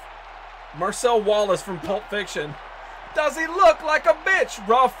like Marcel Wallace from Pulp Fiction. Does he look like a bitch?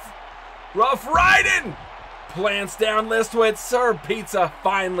 Rough riding. Plants down Listwitz. Sir Pizza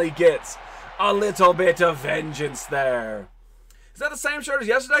finally gets a little bit of vengeance there. Is that the same shirt as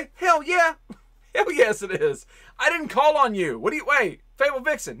yesterday? Hell yeah. Hell yes it is. I didn't call on you. What do you, wait, Fable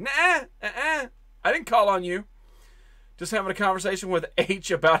Vixen. Nah, I didn't call on you. Just having a conversation with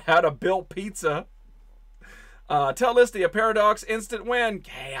H about how to build pizza. Tell Listy a Paradox instant win.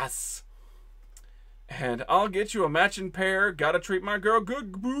 Yes. And I'll get you a matching pair. Gotta treat my girl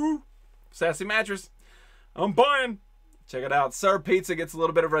good, boo. Sassy mattress. I'm buying. Check it out. Sir Pizza gets a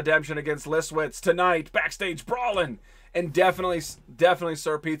little bit of redemption against Listwitz tonight. Backstage brawling. And definitely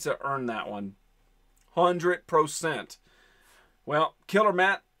Sir Pizza earned that one. 100%. Well, Killer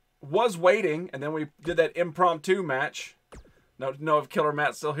Matt was waiting, and then we did that impromptu match. Don't know if Killer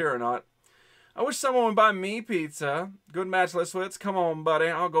Matt's still here or not. I wish someone would buy me pizza. Good match, Listwitz. Come on, buddy.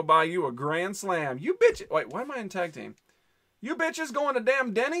 I'll go buy you a grand slam. You bitch. Wait, why am I in tag team? You bitches going to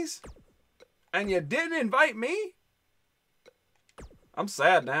damn Denny's? And you didn't invite me? I'm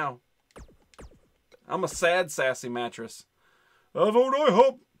sad now. I'm a sad, sassy mattress. I vote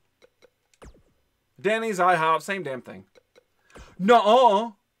IHOP. Denny's, IHOP, same damn thing.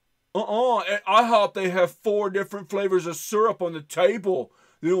 Nuh-uh. At IHOP, they have 4 different flavors of syrup on the table.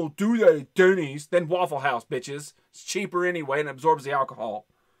 They don't do that at Denny's. Then Waffle House, bitches. It's cheaper anyway and absorbs the alcohol.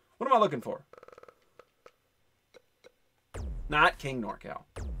 What am I looking for? Not King NorCal.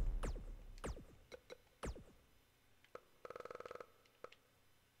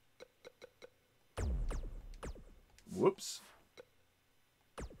 Whoops.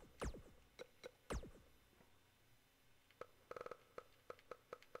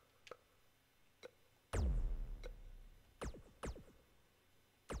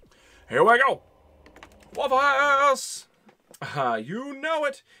 Here we go. Waffle House. You know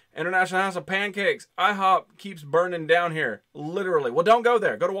it. International House of Pancakes. IHOP keeps burning down here. Literally. Well, don't go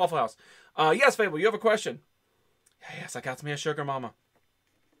there. Go to Waffle House. Yes, Fable, you have a question. Yes, I got me a sugar mama.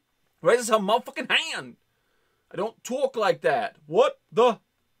 Raises her motherfucking hand. I don't talk like that. What the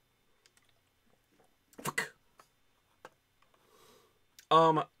fuck?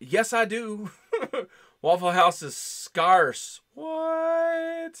 Yes, I do. Waffle House is scarce.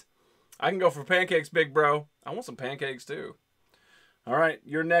 What? I can go for pancakes, big bro. I want some pancakes, too. All right,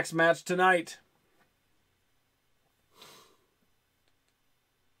 your next match tonight.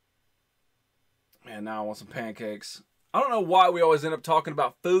 Man, now I want some pancakes. I don't know why we always end up talking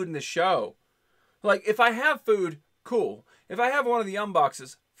about food in the show. Like, if I have food, cool. If I have one of the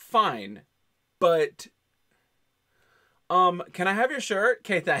unboxes, fine. But, can I have your shirt?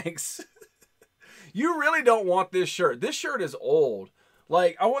 Okay, thanks. You really don't want this shirt. This shirt is old.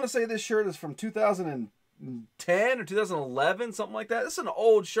 Like, I want to say this shirt is from 2010 or 2011, something like that. This is an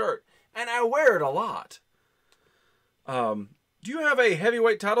old shirt, and I wear it a lot. Do you have a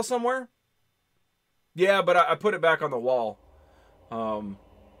heavyweight title somewhere? Yeah, but I put it back on the wall.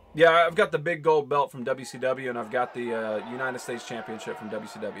 Yeah, I've got the big gold belt from WCW, and I've got the United States Championship from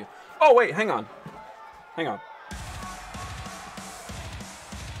WCW. Oh, wait, hang on. Hang on.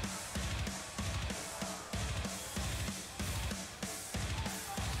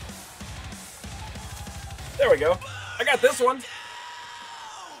 There we go. I got this one.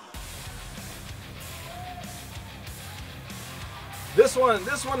 This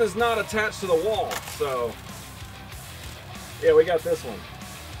one is not attached to the wall, so yeah, we got this one.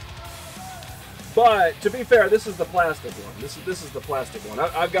 But to be fair, this is the plastic one. This is the plastic one.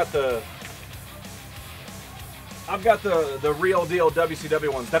 I've got the real deal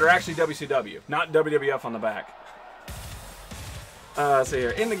WCW ones that are actually WCW, not WWF on the back. Let's see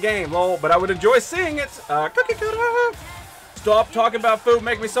here. In the game, lol, but I would enjoy seeing it. Cookie cutter. Stop talking about food,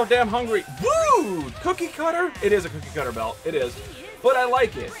 make me so damn hungry. Woo! Cookie cutter? It is a cookie cutter belt. It is. But I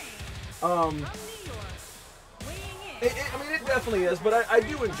like it. I mean, it definitely is, but I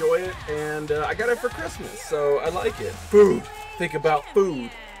do enjoy it, and I got it for Christmas, so I like it. Food. Think about food.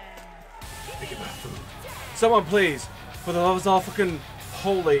 Think about food. Someone please, for the love of all fucking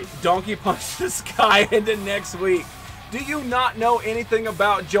holy, donkey punch this guy into next week. Do you not know anything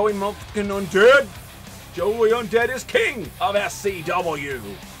about Joey motherfucking Undead? Joey Undead is king of SCW.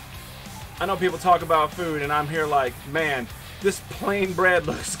 I know people talk about food, and I'm here like, man, this plain bread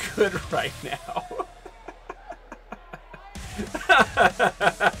looks good right now.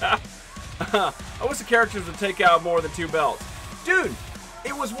 I wish the characters would take out more than 2 belts. Dude,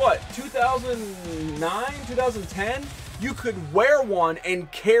 it was what, 2009, 2010? You could wear one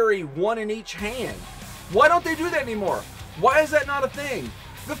and carry one in each hand. Why don't they do that anymore? Why is that not a thing?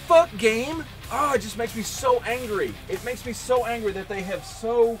 The fuck game? Oh, it just makes me so angry. It makes me so angry that they have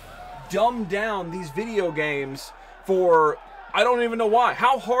so dumbed down these video games for, I don't even know why.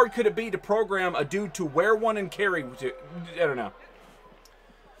 How hard could it be to program a dude to wear one and carry two? I don't know.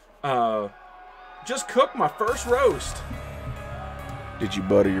 Just cooked my first roast. Did you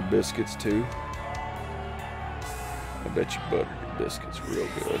butter your biscuits too? I bet you buttered your biscuits real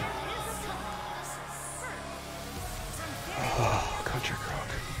good. Oh, country crock.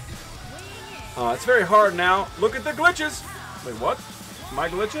 It's very hard now. Look at the glitches. Wait, what? Am I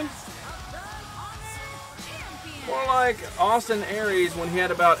glitching? More like Austin Aries when he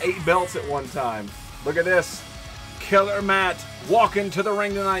had about 8 belts at one time. Look at this. Killer Matt walking to the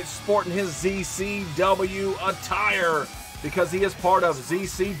ring tonight sporting his ZCW attire because he is part of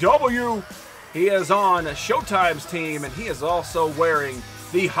ZCW. He is on Showtime's team, and he is also wearing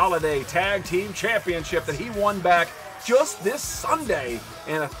the Holiday Tag Team Championship that he won back just this Sunday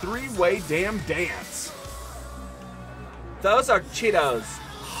in a 3-way damn dance. Those are Cheetos.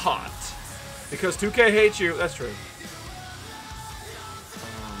 Hot. Because 2K hates you. That's true.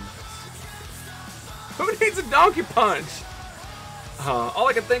 Who needs a donkey punch? All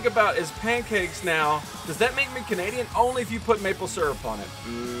I can think about is pancakes now. Does that make me Canadian? Only if you put maple syrup on it.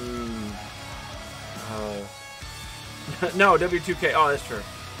 No, W2K. Oh, that's true.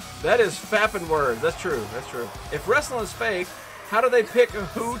 That is fapping words. That's true. That's true. If wrestling is fake, how do they pick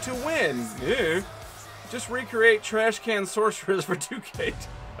who to win? Yeah. Just recreate trash can sorcerers for 2K.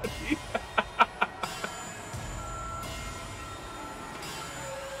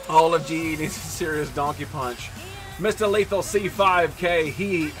 All of GE needs a serious donkey punch. Mr. Lethal C5K,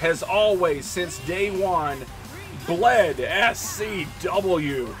 he has always, since day one, bled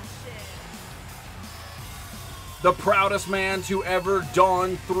SCW. The proudest man to ever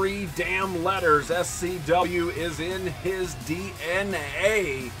don 3 damn letters. SCW is in his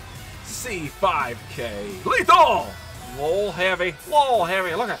DNA. C5K. Lethal! Lol heavy. Lol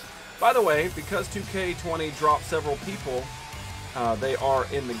heavy. Look at. By the way, because 2K20 dropped several people, they are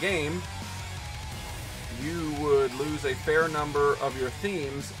in the game, you would lose a fair number of your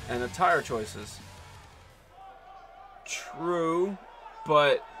themes and attire choices. True,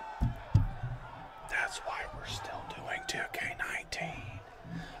 but that's why we're still doing 2K19.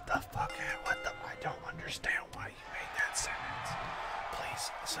 The fuck? What the? I don't understand why you made that sentence. Please,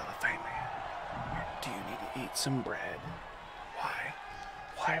 Cellophane Man, do you need to eat some bread? Why?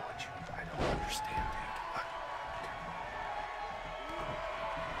 Why would you? I don't understand that.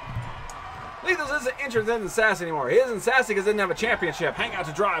 Lethal isn't interested in sassy anymore. He isn't sassy because he didn't have a championship. Hang out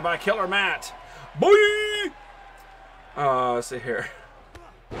to dry by Killer Matt. Boy! Let's see here.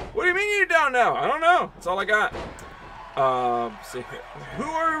 What do you mean you don't know? I don't know. That's all I got. See here. Who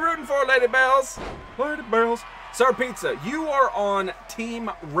are we rooting for, Lady Bells? Lady Bells. Sir Pizza, you are on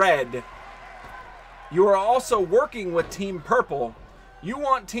Team Red. You are also working with Team Purple. You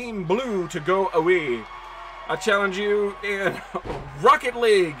want Team Blue to go away. I challenge you in Rocket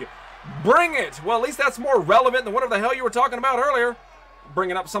League. Bring it! Well, at least that's more relevant than whatever the hell you were talking about earlier.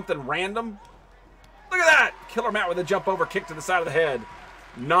 Bringing up something random. Look at that! Killer Matt with a jump over kick to the side of the head.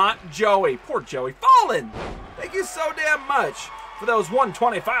 Not Joey. Poor Joey. Fallen! Thank you so damn much for those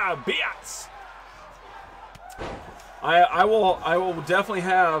 125 bits. I will definitely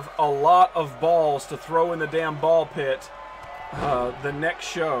have a lot of balls to throw in the damn ball pit the next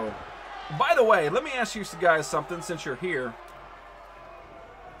show. By the way, let me ask you guys something since you're here.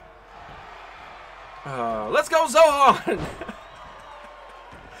 Let's go, Zohan!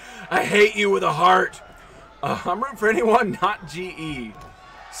 I hate you with a heart. I'm rooting for anyone not GE.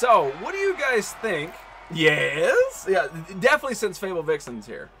 So, what do you guys think? Yes? Yeah, definitely since Fable Vixen's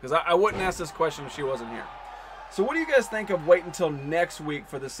here. Because I wouldn't ask this question if she wasn't here. So what do you guys think of waiting until next week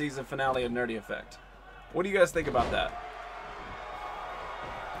for the season finale of Nerdy Effect? What do you guys think about that?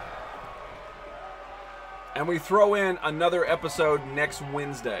 And we throw in another episode next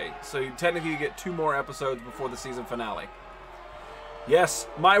Wednesday. So you technically get 2 more episodes before the season finale. Yes,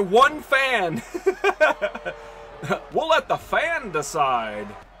 my one fan. We'll let the fan decide.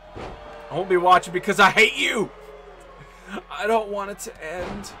 I won't be watching because I hate you. I don't want it to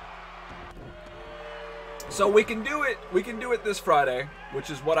end. So we can do it. We can do it this Friday, which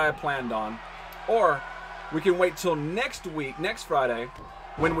is what I planned on. Or we can wait till next week, next Friday,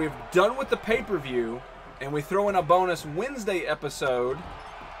 when we've done with the pay-per-view. And we throw in a bonus Wednesday episode,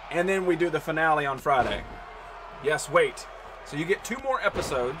 and then we do the finale on Friday. Yes, wait. So you get 2 more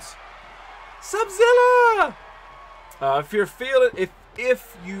episodes, Subzilla! If you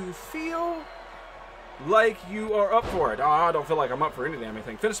feel like you are up for it. Oh, I don't feel like I'm up for any damn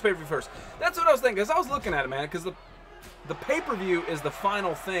thing. Finish the pay-per-view first. That's what I was thinking, because I was looking at it, man, because the pay-per-view is the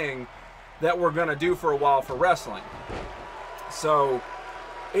final thing that we're going to do for a while for wrestling. So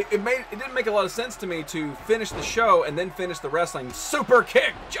it didn't make a lot of sense to me to finish the show and then finish the wrestling. Super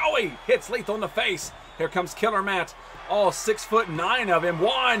kick! Joey hits Lethal in the face. Here comes Killer Matt. All 6'9" of him.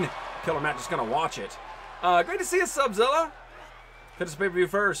 One! Killer Matt just going to watch it. Great to see you, Subzilla. Finish the pay-per-view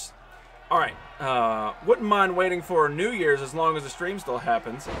first. Alright, wouldn't mind waiting for New Year's as long as the stream still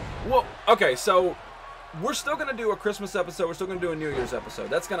happens. Well, okay, so we're still going to do a Christmas episode. We're still going to do a New Year's episode.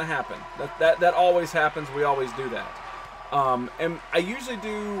 That's going to happen. That always happens. We always do that. And I usually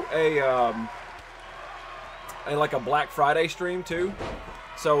do like a Black Friday stream too.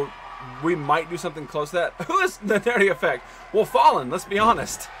 So we might do something close to that. Who is the Nerdy Effect? Well, Fallen, let's be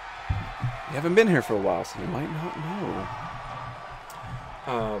honest. You haven't been here for a while, so you might not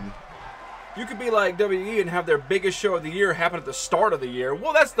know. You could be like WE and have their biggest show of the year happen at the start of the year.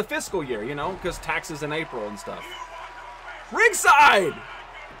 Well, that's the fiscal year, you know, because taxes in April and stuff. Ringside!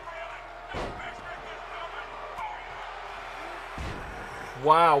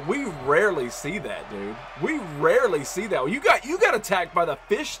 Wow, we rarely see that, dude. We rarely see that. You got attacked by the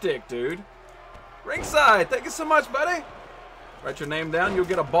fish stick, dude. Ringside, thank you so much, buddy. Write your name down. You'll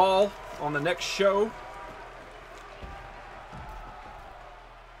get a ball on the next show.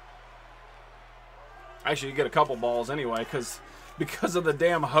 Actually, you get a couple balls anyway, because of the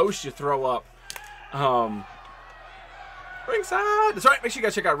damn host you throw up. Ringside. That's right. Make sure you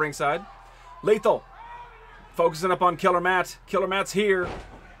guys check out Ringside. Lethal. Focusing up on Killer Matt. Killer Matt's here.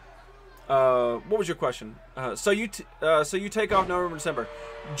 What was your question? So you take off November and December.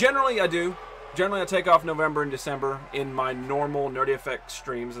 Generally, I do. Generally, I take off November and December in my normal Nerdy Effect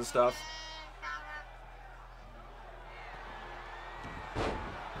streams and stuff.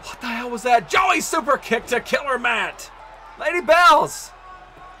 What the hell was that? Joey super kick to Killer Matt. Lady Bells.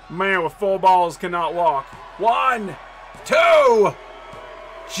 Man with full balls cannot walk. 1, 2.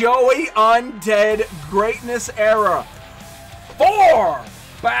 Joey Undead Greatness Era. 4.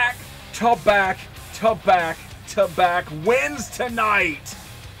 Back to back to back to back wins tonight.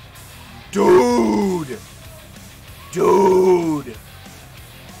 Dude.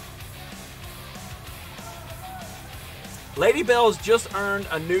 Lady Bells just earned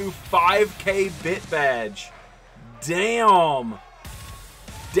a new 5K bit badge. Damn.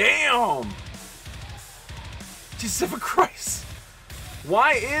 Jesus Christ.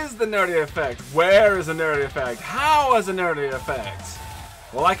 Why is the Nerdy Effect? Where is the Nerdy Effect? How is the Nerdy Effect?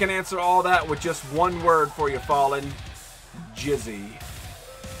 Well, I can answer all that with just one word for you, Fallen. Jizzy.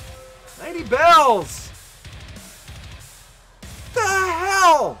 Lady Bells! The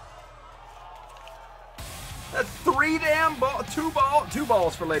hell? That's 3 damn balls. 2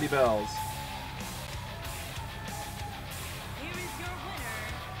 balls for Lady Bells.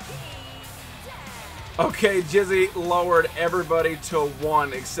 Okay, Jizzy lowered everybody to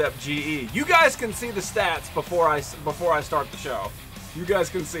 1 except GE. You guys can see the stats before I start the show. You guys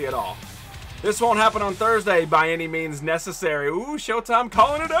can see it all. This won't happen on Thursday by any means necessary. Ooh, Showtime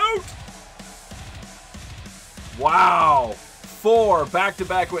calling it out. Wow. 4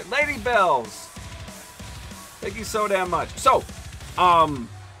 back-to-back with Lady Bells. Thank you so damn much. So,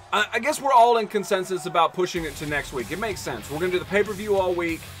 I guess we're all in consensus about pushing it to next week. It makes sense. We're going to do the pay-per-view all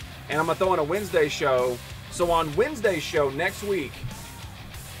week, and I'm going to throw in a Wednesday show. So on Wednesday's show next week,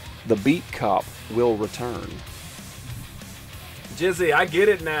 the Beat Cop will return. Jizzy, I get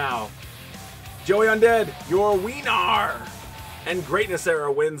it now. Joey Undead, your wiener. And Greatness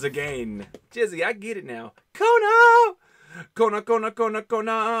Era wins again. Jizzy, I get it now. Kona!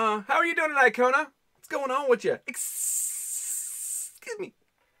 Kona. How are you doing tonight, Kona? What's going on with you? Excuse me.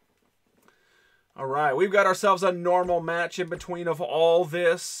 All right, we've got ourselves a normal match in between of all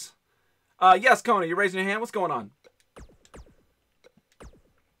this. Yes, Kona, you raising your hand? What's going on?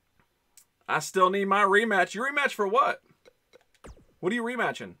 I still need my rematch. You rematch for what? What are you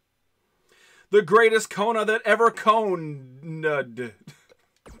rematching? The greatest Kona that ever coned.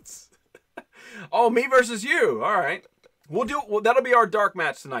 Oh, me versus you. All right. Well, that'll be our dark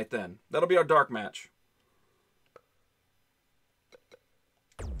match tonight then. That'll be our dark match.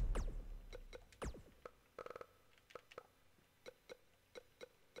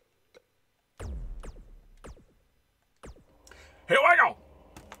 Here we go.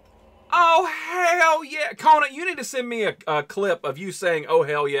 Oh, hell yeah. Kona, you need to send me a clip of you saying, oh,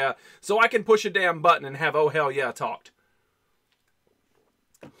 hell yeah, so I can push a damn button and have oh, hell yeah talked.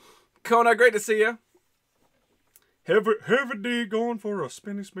 Kona, great to see you. Heavy D going for a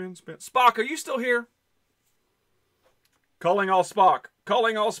spinny spin. Spock, are you still here? Calling all Spock.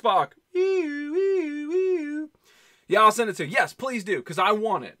 Calling all Spock. Yeah, I'll send it to you. Yes, please do, because I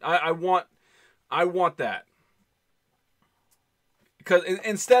want it. I want that. Because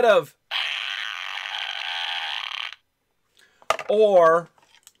instead of or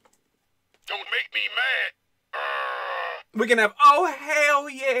don't make me mad. We can have, oh, hell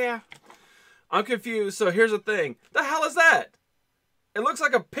yeah. I'm confused. So here's the thing. The hell is that? It looks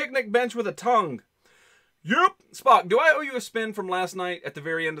like a picnic bench with a tongue. Yep. Spock, do I owe you a spin from last night at the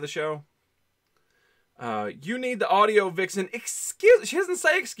very end of the show? You need the audio vixen. She doesn't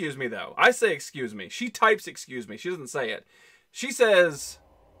say excuse me, though. I say excuse me. She types excuse me. She doesn't say it. She says,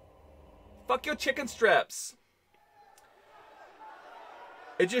 fuck your chicken straps.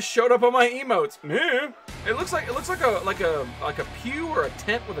 It just showed up on my emotes. Yeah. It looks like a pew or a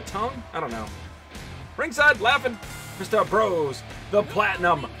tent with a tongue. I don't know. Ringside laughing. Mr. Bros, the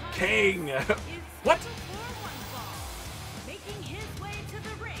Platinum King. What?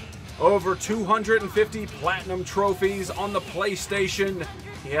 Over 250 platinum trophies on the PlayStation.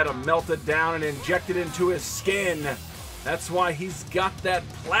 He had them melted down and injected into his skin. That's why he's got that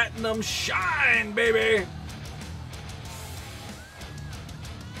platinum shine, baby.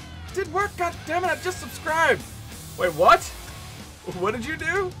 Did work, goddammit, I just subscribed. Wait, what? What did you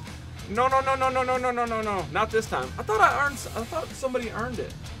do? No. Not this time. I thought somebody earned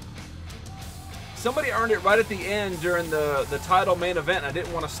it. Somebody earned it right at the end during the title main event. I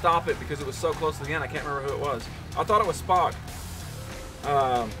didn't want to stop it because it was so close to the end. I can't remember who it was. I thought it was Spock.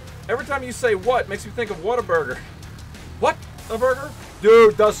 Every time you say what makes me think of Whataburger. What? A burger?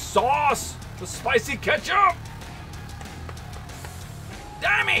 Dude, the sauce! The spicy ketchup!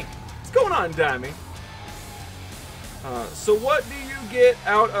 Dimey! What's going on, Dimey? So what do you get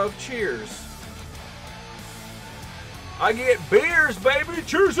out of Cheers? I get beers, baby!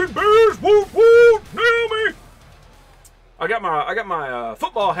 Cheers and beers! Woo woo! Nail me! I got my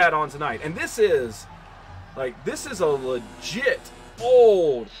football hat on tonight, and this is a legit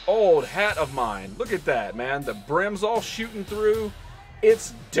old hat of mine. Look at that, man. The brim's all shooting through.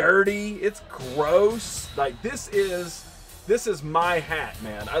 It's dirty. It's gross. Like this is my hat,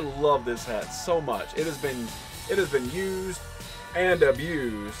 man. I love this hat so much. It has been used and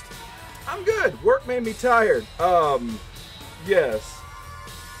abused. I'm good. Work made me tired. Yes.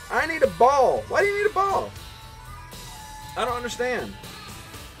 I need a ball. Why do you need a ball? I don't understand.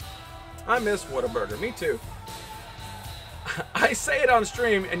 I miss Whataburger. Me too. I say it on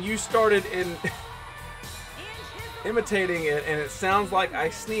stream and you started imitating it and it sounds like I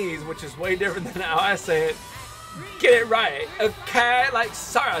sneeze, which is way different than how I say it. Get it right, okay? Like,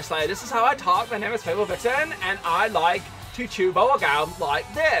 seriously, this is how I talk. My name is Fable Vixen and I like to chew bubblegum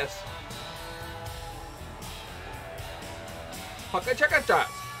like this. Fucking chicken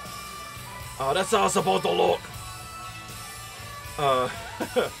straps. Oh, that's how it's supposed to look.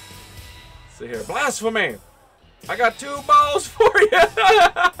 Let's see here. Blasphemy. I got 2 balls for you.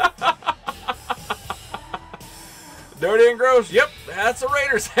 Dirty and gross. Yep, that's a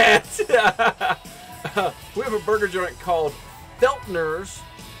Raiders hat. We have a burger joint called Feltner's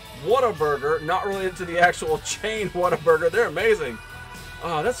Whataburger. Not related to the actual chain Whataburger. They're amazing.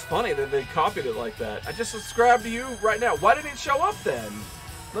 Oh, that's funny that they copied it like that. I just subscribed to you right now. Why didn't it show up then?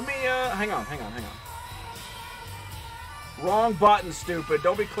 Let me, hang on. Wrong button, stupid.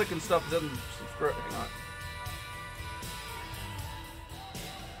 Don't be clicking stuff that doesn't subscribe. Hang on.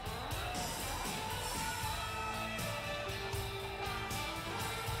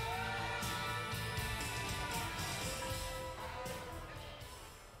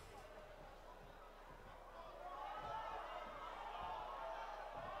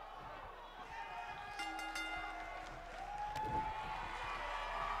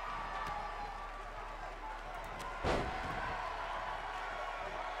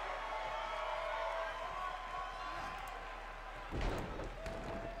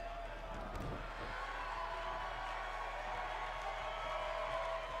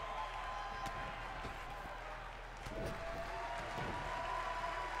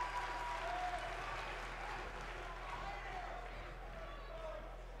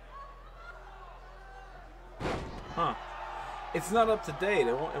 Huh. It's not up to date.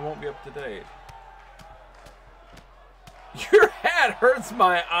 It won't be up to date. Your hat hurts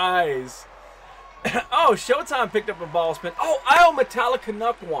my eyes. Oh, Showtime picked up a ball spin. Oh, I owe Metallica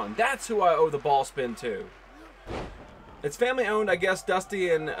Nuck one. That's who I owe the ball spin to. It's family owned. I guess Dusty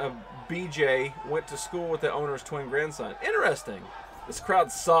and BJ went to school with the owner's twin grandson. Interesting. This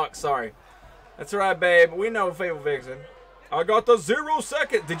crowd sucks. Sorry. That's right, babe. We know Fable Vixen. I got the 0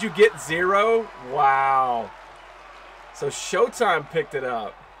 second. Did you get 0? Wow. So Showtime picked it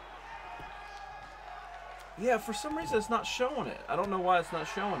up. Yeah, for some reason it's not showing it. I don't know why it's not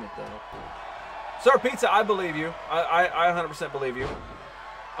showing it though. Sir Pizza, I believe you. I 100% believe you.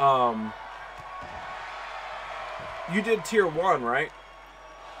 You did tier 1, right?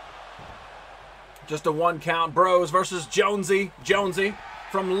 Just a 1 count. Bros versus Jonesy. Jonesy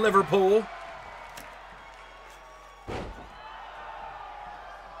from Liverpool.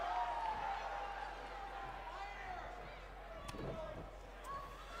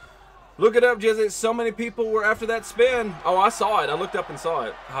 Look it up, Jizzy. So many people were after that spin. Oh, I saw it. I looked up and saw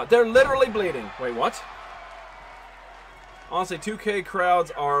it. They're literally bleeding. Wait, what? Honestly, 2K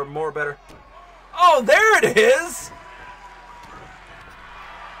crowds are more better. Oh, there it is!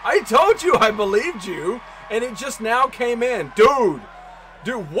 I told you I believed you, and it just now came in. Dude,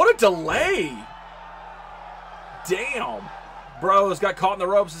 what a delay. Damn. Bros got caught in the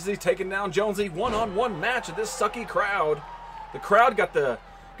ropes as he's taking down Jonesy. One-on-one match of this sucky crowd. The crowd got the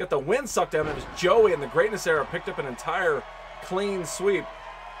wind sucked out of him as Joey in the Greatness Era picked up an entire clean sweep.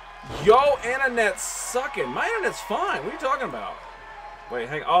 Yo, internet's sucking. My internet's fine. What are you talking about? Wait,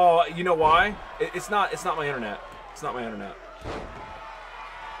 hang on. Oh, you know why? It's not my internet. It's not my internet.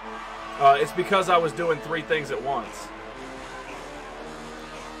 It's because I was doing 3 things at once.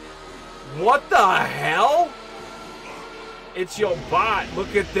 What the hell? It's your bot.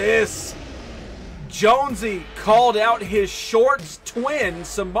 Look at this. Jonesy called out his Shorts twin,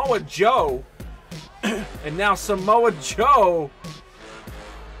 Samoa Joe. And now Samoa Joe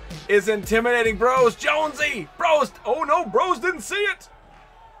is intimidating Bros. Jonesy! Bros! Oh no, Bros didn't see it!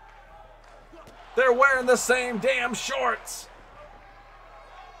 They're wearing the same damn shorts!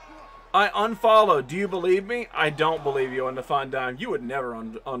 I unfollowed. Do you believe me? I don't believe you, Undefined Dime. You would never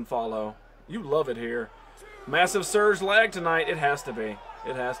unfollow. You love it here. Massive surge lag tonight. It has to be.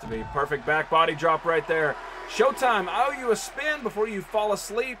 It has to be. Perfect back body drop right there. Showtime, I owe you a spin before you fall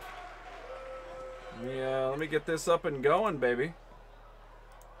asleep. Yeah, let me get this up and going, baby.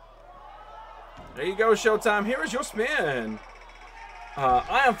 There you go, Showtime. Here is your spin.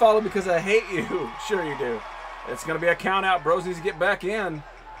 I unfollowed because I hate you. Sure you do. It's going to be a count out. Bros needs to get back in.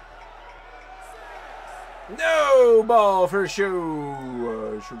 No ball for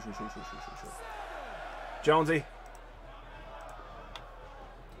Shoe. Jonesy.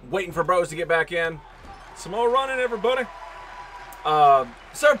 Waiting for Bros to get back in. Some more running, everybody.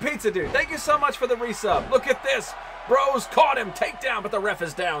 Sir Pizza Dude, thank you so much for the resub. Look at this. Bros caught him. Takedown, but the ref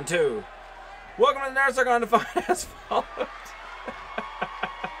is down too. Welcome to the Nerd Circle Undefined as followed.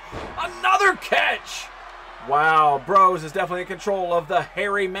 Another catch. Wow, Bros is definitely in control of the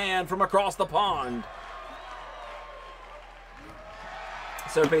hairy man from across the pond.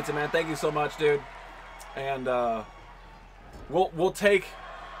 Sir Pizza Man, thank you so much, dude. And we'll take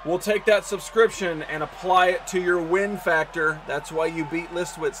that subscription and apply it to your win factor. That's why you beat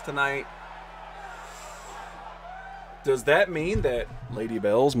Listwitz tonight. Does that mean that Lady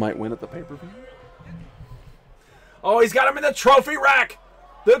Bells might win at the pay-per-view? Oh, he's got him in the trophy rack.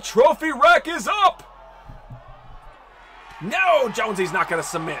 The trophy rack is up. No, Jonesy's not going to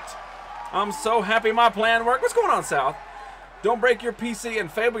submit. I'm so happy my plan worked. What's going on, South? Don't break your PC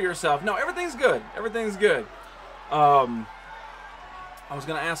and fable yourself. No, everything's good. Everything's good. I was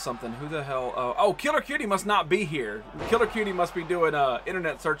going to ask something. Who the hell? Oh, Killer Cutie must not be here. Killer Cutie must be doing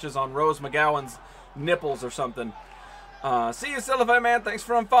internet searches on Rose McGowan's nipples or something. See you, Cellophane Man. Thanks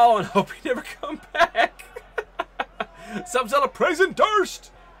for unfollowing. Hope you never come back. Subzilla praising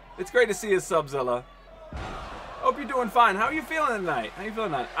Durst. It's great to see you, Subzilla. Hope you're doing fine. How are you feeling tonight? How are you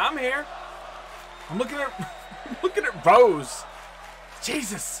feeling tonight? I'm here. I'm looking at Rose.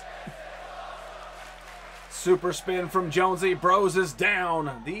 Jesus. Super spin from Jonesy. Bros is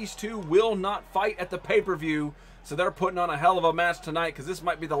down. These two will not fight at the pay-per-view, so they're putting on a hell of a match tonight because this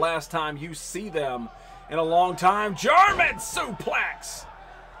might be the last time you see them in a long time. German suplex.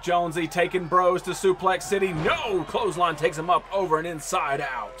 Jonesy taking Bros to Suplex City. No! Clothesline takes him up over and inside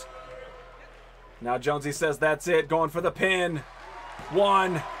out. Now Jonesy says that's it. Going for the pin.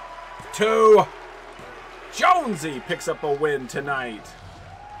 1, 2. Jonesy picks up a win tonight.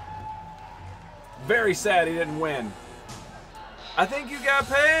 Very sad he didn't win. I think you got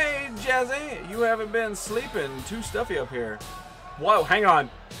paid, Jazzy. You haven't been sleeping. Too stuffy up here. Whoa, hang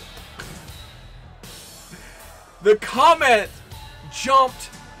on. The comment jumped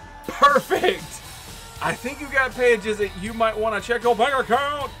perfect. I think you got paid, Jazzy. You might want to check your bank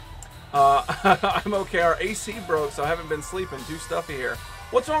account. I'm okay. Our AC broke, so I haven't been sleeping. Too stuffy here.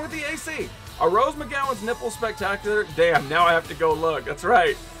 What's wrong with the AC? Are Rose McGowan's nipples spectacular? Damn, now I have to go look. That's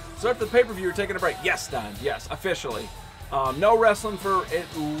right. So after the pay-per-view, you're taking a break. Yes, Don. Yes, officially. No wrestling for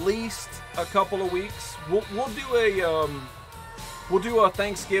at least a couple of weeks. We'll do a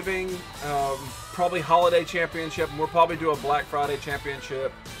Thanksgiving, probably holiday championship, and we'll probably do a Black Friday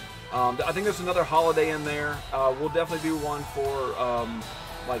championship. I think there's another holiday in there. We'll definitely do one for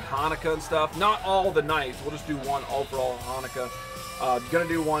like Hanukkah and stuff. Not all the nights. We'll just do one overall Hanukkah. Gonna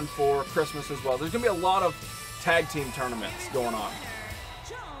do one for Christmas as well. There's gonna be a lot of tag team tournaments going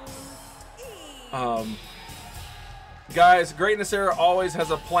on. Guys, Greatness Era always has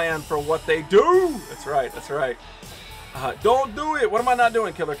a plan for what they do. That's right. That's right. Don't do it. What am I not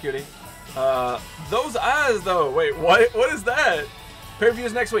doing, Killer Cutie? Those eyes, though. Wait, what? What is that?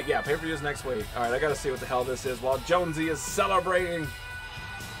 Pay-per-views next week. Yeah, pay-per-views next week. All right, I gotta see what the hell this is while Jonesy is celebrating.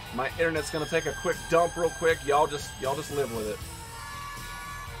 My internet's gonna take a quick dump real quick. Y'all just live with it.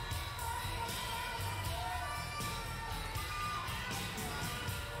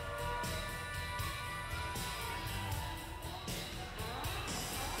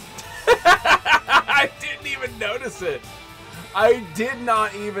 I didn't even notice it. I did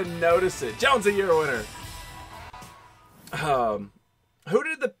not even notice it. Jonesy, you're a winner.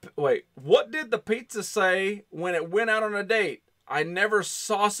 What did the pizza say when it went out on a date? I never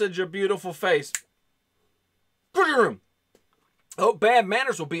sausage a beautiful face. Go to your room. Oh, Bad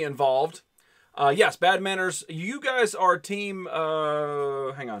Manners will be involved. Yes, Bad Manners. You guys are team,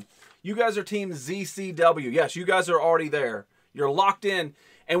 hang on. You guys are team ZCW. Yes, you guys are already there. You're locked in.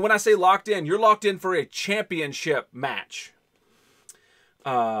 And when I say locked in, you're locked in for a championship match.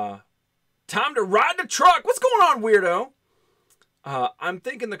 Time to ride the truck. What's going on, weirdo? I'm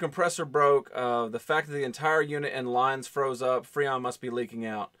thinking the compressor broke. The fact that the entire unit and lines froze up. Freon must be leaking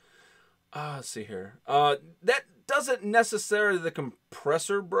out. Let's see here. That doesn't necessarily, the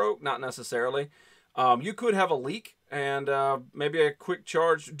compressor broke. Not necessarily. You could have a leak and maybe a quick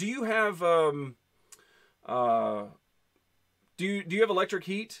charge. Do you have do you have electric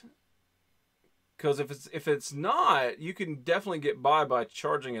heat? Because if it's not, you can definitely get by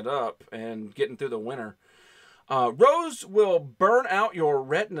charging it up and getting through the winter. Rose will burn out your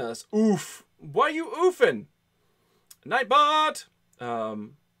retinas. Oof. Why are you oofing? Nightbot. Oh,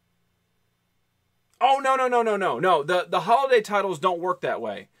 no. The holiday titles don't work that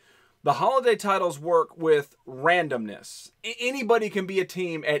way. The holiday titles work with randomness. Anybody can be a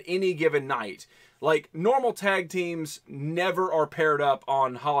team at any given night. Like, normal tag teams never are paired up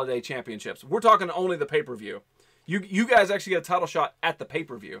on holiday championships. We're talking only the pay-per-view. You guys actually get a title shot at the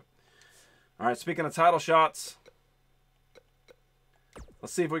pay-per-view. All right, speaking of title shots,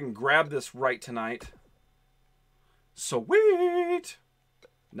 let's see if we can grab this right tonight. Sweet!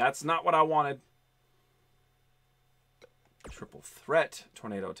 That's not what I wanted. Triple threat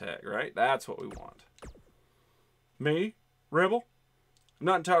tornado tag, right? That's what we want. Me? Rebel? I'm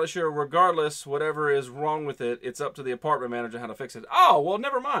not entirely sure. Regardless, whatever is wrong with it, it's up to the apartment manager how to fix it. Oh, well,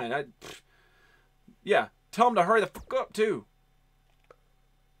 never mind. Yeah, tell him to hurry the fuck up, too.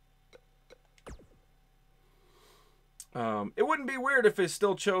 It wouldn't be weird if it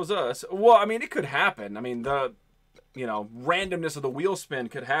still chose us. Well, I mean, it could happen. I mean, the, randomness of the wheel spin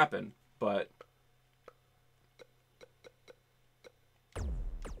could happen, but...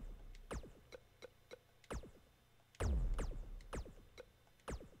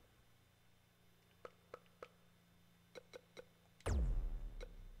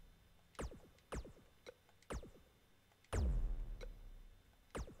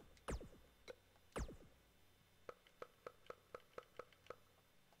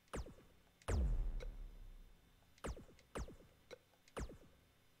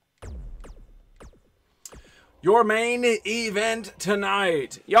 Your main event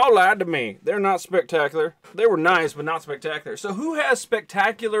tonight. Y'all lied to me. They're not spectacular. They were nice, but not spectacular. So who has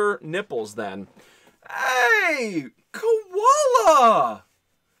spectacular nipples then? Hey, Koala!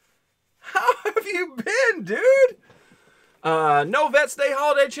 How have you been, dude? No Vets Day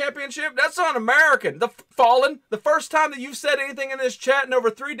Holiday Championship? That's un-American. The Fallen, the first time that you've said anything in this chat in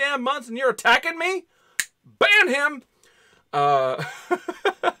over 3 damn months and you're attacking me? Ban him!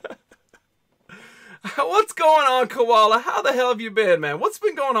 What's going on, Koala? How the hell have you been, man? What's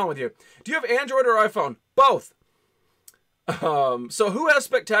been going on with you? Do you have Android or iPhone? Both. So who has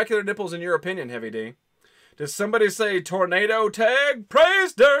spectacular nipples in your opinion, Heavy D? Does somebody say tornado tag?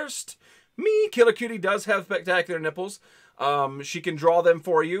 Praise Durst. Me, Killer Cutie, does have spectacular nipples. She can draw them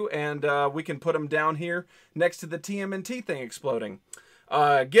for you, and we can put them down here next to the TMNT thing exploding.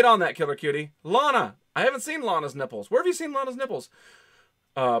 Get on that, Killer Cutie. Lana. I haven't seen Lana's nipples. Where have you seen Lana's nipples?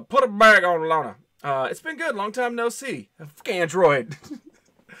 Put a bag on Lana. It's been good. Long time no see. Fuck Android.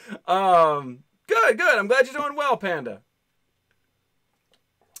 Good. I'm glad you're doing well, Panda.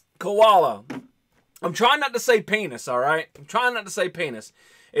 Koala. I'm trying not to say penis, all right? I'm trying not to say penis.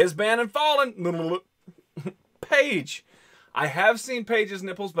 Is banned and fallen. Paige. I have seen Paige's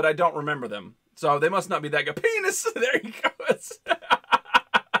nipples, but I don't remember them. So they must not be that good. Penis! There he goes.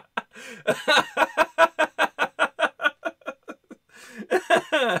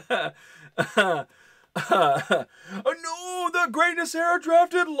 Oh no, the greatest hair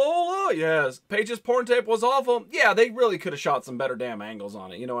drafted Lola. Yes, Paige's porn tape was awful. Yeah, they really could have shot some better damn angles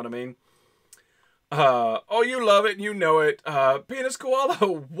on it. You know what I mean? Oh, you love it, you know it. Penis Koala,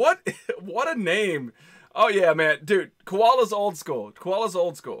 what a name. Oh yeah, man, dude, Koala's old school. Koala's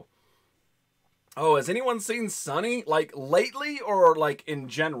old school. Oh, has anyone seen Sunny, like, lately or, like, in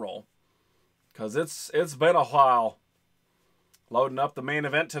general? Because it's been a while. Loading up the main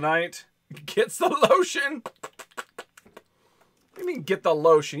event tonight. Gets the lotion. What do you mean get the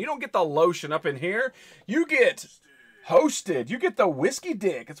lotion? You don't get the lotion up in here. You get hosted. You get the whiskey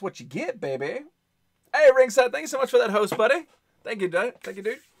dick. That's what you get, baby. Hey, Ringside, thank you so much for that host, buddy. Thank you, dude. Thank you,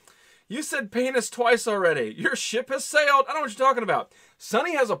 dude. You said penis twice already. Your ship has sailed. I don't know what you're talking about.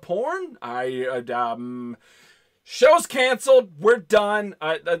 Sonny has a porn? Show's canceled. We're done.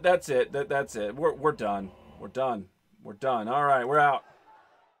 That's it. That's it. We're done. We're done. We're done. All right, we're out.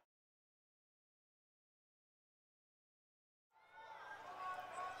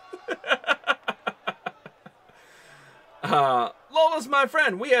 Lola's my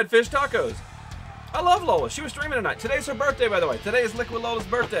friend. We had fish tacos. I love Lola. She was streaming tonight. Today's her birthday, by the way. Today is Liquid Lola's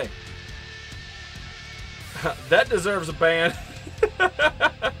birthday. That deserves a ban.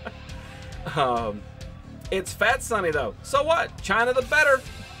 It's Fat Sunny, though. So what? China the better.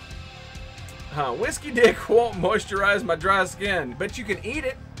 Whiskey dick won't moisturize my dry skin, but you can eat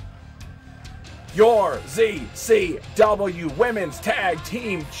it. Your ZCW Women's Tag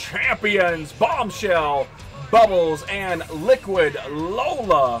Team Champions, Bombshell, Bubbles, and Liquid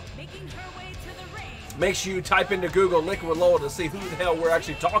Lola. Make sure you type into Google Liquid Lola to see who the hell we're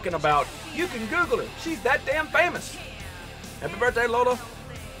actually talking about. You can Google her. She's that damn famous. Happy birthday, Lola.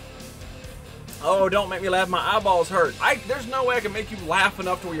 Oh, don't make me laugh. My eyeballs hurt. There's no way I can make you laugh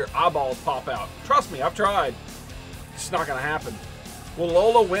enough to where your eyeballs pop out. Trust me, I've tried. It's not going to happen. Will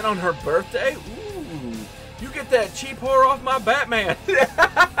Lola win on her birthday? Ooh. You get that cheap whore off my Batman.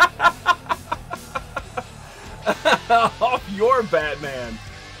 Off your Batman.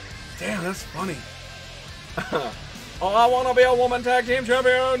 Damn, that's funny. Oh, I want to be a woman tag team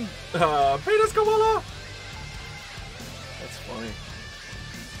champion. Penis Koala. That's funny.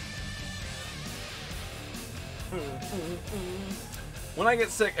 When I get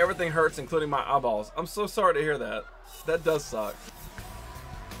sick, everything hurts, including my eyeballs. I'm so sorry to hear that. That does suck.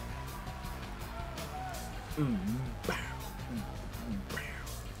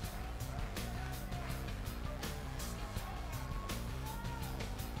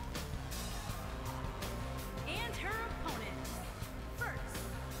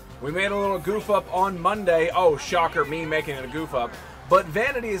 We made a little goof up on Monday. Oh, shocker, me making it a goof up. But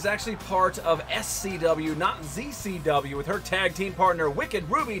Vanity is actually part of SCW, not ZCW, with her tag team partner, Wicked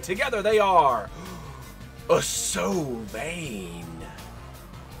Ruby. Together they are so vain.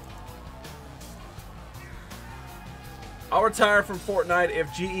 I'll retire from Fortnite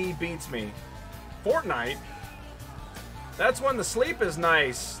if GE beats me. Fortnite? That's when the sleep is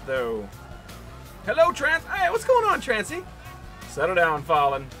nice, though. Hello, Trans. Hey, what's going on, Trancy? Settle down,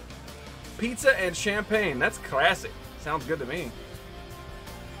 Fallen. Pizza and champagne. That's classic. Sounds good to me.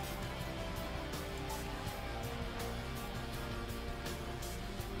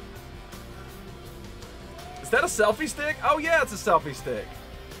 Is that a selfie stick? Oh, yeah, it's a selfie stick.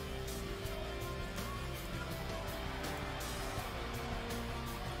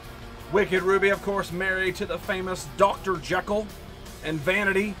 Wicked Ruby, of course, married to the famous Dr. Jekyll. And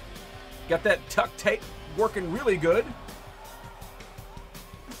Vanity. Got that tuck tape working really good.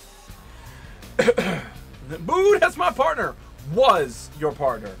 Boo, that's my partner. Was your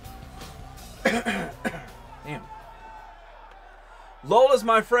partner. Damn. Lola's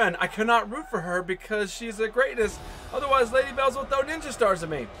my friend. I cannot root for her because she's the greatest. Otherwise, Lady Bells will throw ninja stars at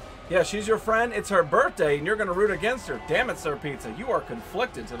me. Yeah, she's your friend. It's her birthday, and you're going to root against her. Damn it, Sir Pizza. You are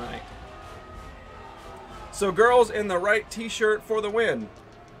conflicted tonight. So, girls in the right t-shirt for the win.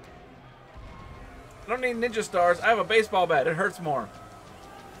 I don't need ninja stars. I have a baseball bat. It hurts more.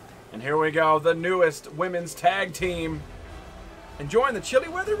 And here we go, the newest women's tag team. Enjoying the chilly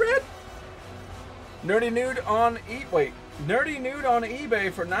weather, Red? Nerdy nude on Nerdy nude on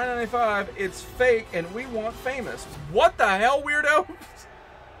eBay for $9.95. It's fake and we want famous. What the hell, weirdo?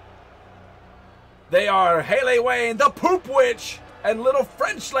 They are Haley Wayne, the Poop Witch, and Little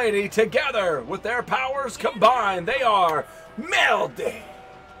French Lady together with their powers combined. They are melded.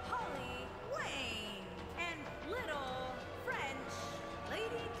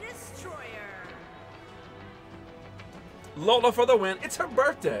 Lola for the win. It's her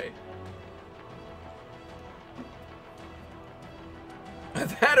birthday.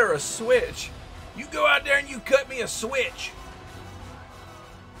 That or a switch. You go out there and you cut me a switch.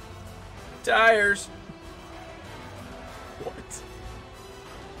 Tires. What?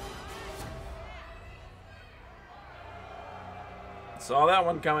 Saw that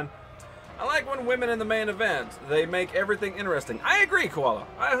one coming. I like when women in the main event, they make everything interesting. I agree, Koala.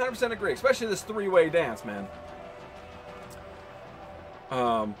 I 100% agree, especially this three-way dance, man.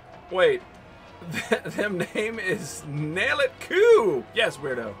 Wait. Them name is Nail It Coo. Yes,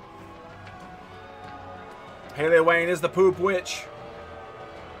 weirdo. Haley Wayne is the poop witch.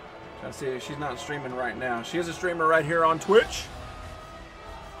 Trying to see if she's not streaming right now. She is a streamer right here on Twitch.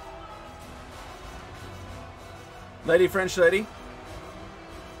 Lady French lady.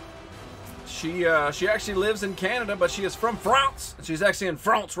 She actually lives in Canada, but she is from France. She's actually in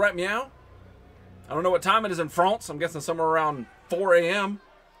France, right, meow? I don't know what time it is in France. I'm guessing somewhere around 4 a.m.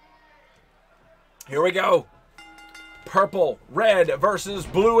 Here we go. Purple, red versus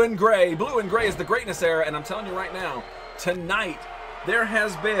blue and gray. Blue and gray is the greatness era, and I'm telling you right now, tonight there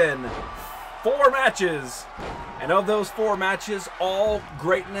has been 4 matches, and of those 4 matches, all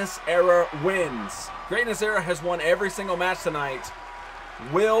greatness era wins. Greatness era has won every single match tonight.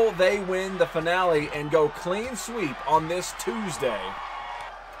 Will they win the finale and go clean sweep on this Tuesday?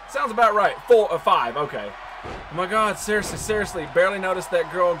 Sounds about right. 4 or 5. Okay. Oh my God! Seriously, barely noticed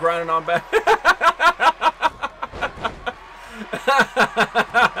that girl grinding on back.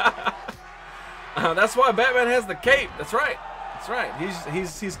 That's why Batman has the cape. That's right. That's right.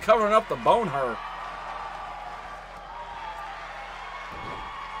 He's covering up the bone her.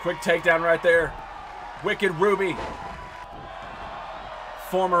 Quick takedown right there. Wicked Ruby.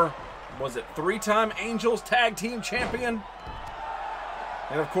 Former, was it 3-time Angels Tag Team Champion?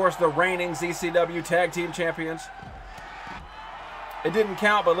 And of course the reigning SCW Tag Team Champions. It didn't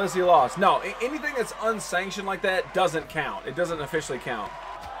count, but Lizzie lost. No, anything that's unsanctioned like that doesn't count. It doesn't officially count.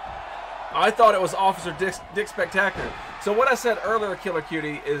 I thought it was Officer Dick Spectacular. So what I said earlier, Killer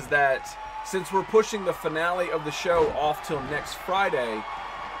Cutie, is that since we're pushing the finale of the show off till next Friday,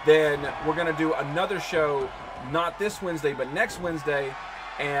 then we're going to do another show, not this Wednesday, but next Wednesday,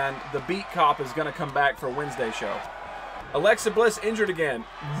 and the Beat Cop is going to come back for Wednesday show. Alexa Bliss injured again.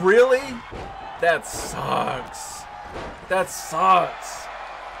 Really? That sucks. That sucks.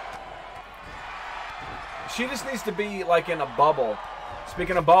 She just needs to be like in a bubble.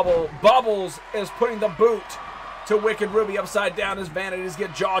 Speaking of bubble, Bubbles is putting the boot to Wicked Ruby upside down as Vanities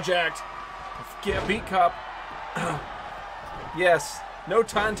get jaw-jacked. Get Beat Cop. Yes, no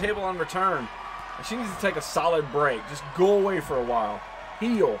timetable on return. She needs to take a solid break. Just go away for a while.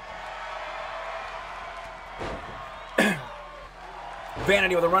 Heal.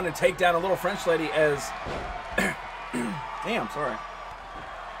 Vanity with a run and take down a little French lady as... Damn, sorry.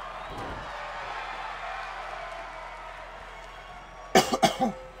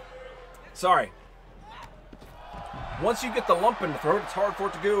 Sorry. Once you get the lump in the throat, it's hard for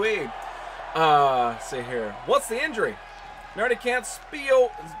it to go in. Let's see here. What's the injury? Nerdy can't speak.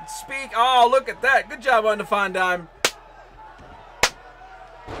 Oh, look at that. Good job, Undefined Dime.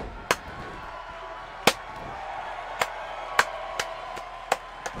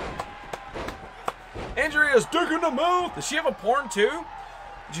 Injury is dick in the mouth. Does she have a porn too?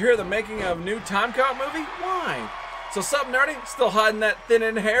 Did you hear the making of new Time Cop movie? Why? So sup, Nerdy? Still hiding that thin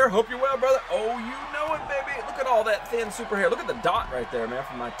in hair? Hope you're well, brother. Oh, you know it, baby. Look at all that thin super hair. Look at the dot right there, man,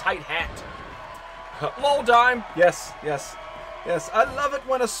 from my tight hat. Lol Dime. Yes, yes, yes. I love it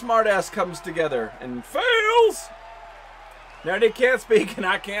when a smartass comes together and fails. Nerdy can't speak and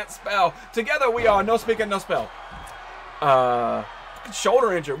I can't spell. Together we are. No speak and no spell.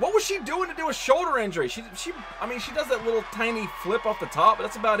 Shoulder injury. What was she doing to do a shoulder injury? I mean, she does that little tiny flip off the top, but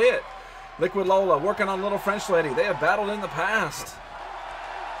that's about it. Liquid Lola working on Little French Lady. They have battled in the past.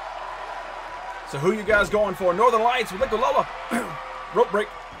 So who you guys going for? Northern Lights with Liquid Lola. Rope break.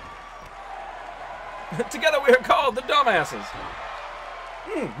 Together we are called the Dumbasses.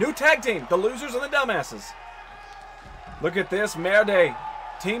 New tag team. The Losers and the Dumbasses. Look at this. Merde.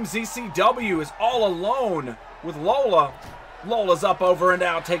 Team ZCW is all alone with Lola. Lola's up, over, and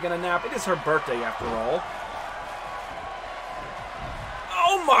out, taking a nap. It is her birthday, after all.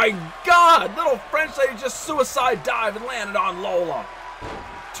 Oh my God! Little French lady just suicide dive and landed on Lola.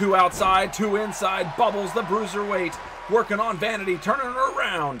 2 outside, 2 inside. Bubbles, the bruiserweight, working on Vanity, turning her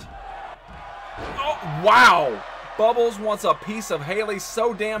around. Oh, wow! Bubbles wants a piece of Haley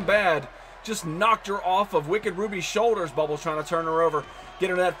so damn bad. Just knocked her off of Wicked Ruby's shoulders. Bubbles trying to turn her over. Get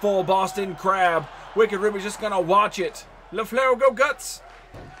her that full Boston Crab. Wicked Ruby's just gonna watch it. Le Fleur go guts.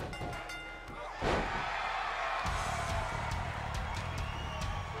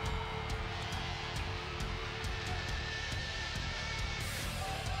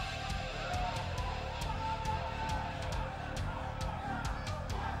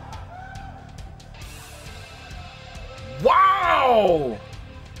 Wow!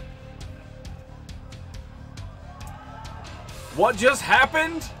 What just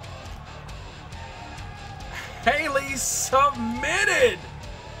happened? Haley submitted!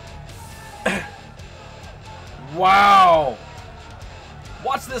 Wow!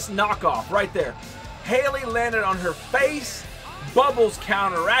 Watch this knockoff right there. Haley landed on her face. Bubbles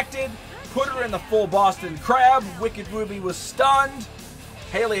counteracted. Put her in the full Boston Crab. Wicked Ruby was stunned.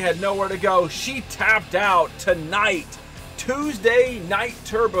 Haley had nowhere to go. She tapped out tonight. Tuesday Night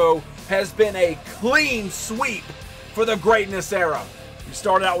Turbo has been a clean sweep for the Greatness Era. You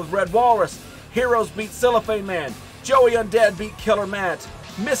started out with Red Walrus. Heroes beat Cellophane Man. Joey Undead beat Killer Matt.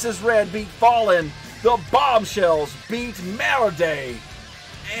 Mrs. Red beat Fallen. The Bombshells beat Maladay.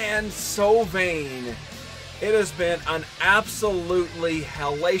 And So Vain. It has been an absolutely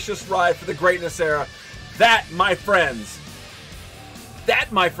hellacious ride for the Greatness Era. That, my friends,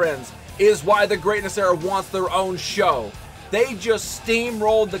 is why the Greatness Era wants their own show. They just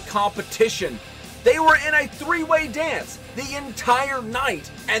steamrolled the competition. They were in a three-way dance the entire night,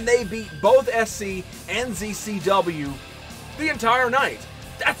 and they beat both SC and ZCW the entire night.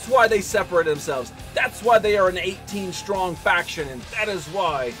 That's why they separate themselves. That's why they are an 18-strong faction, and that is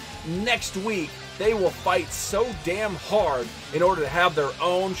why next week they will fight so damn hard in order to have their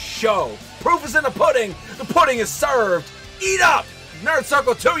own show. Proof is in the pudding. The pudding is served. Eat up! Nerd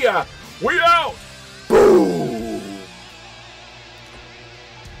Circle to ya. We out! Boom!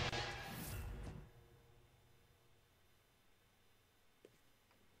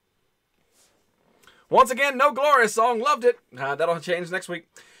 Once again, no Glorious song. Loved it. That'll change next week.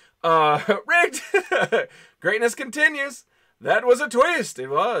 Rigged. Greatness continues. That was a twist. It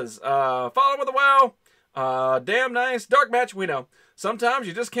was. Follow with a wow. Damn nice. Dark match. We know. Sometimes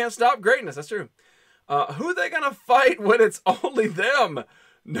you just can't stop greatness. That's true. Who they gonna fight when it's only them?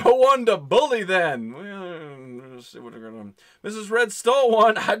 No one to bully then. Well, let's see what they're gonna. Mrs. Red stole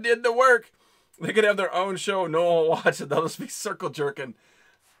one. I did the work. They could have their own show. No one will watch it. They'll just be circle jerking.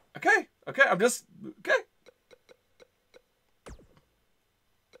 Okay. Okay. I'm just. Okay.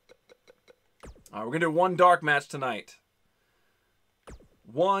 All right. We're gonna do one dark match tonight.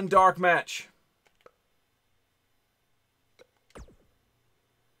 One dark match.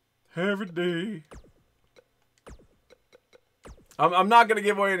 Every day. I'm not going to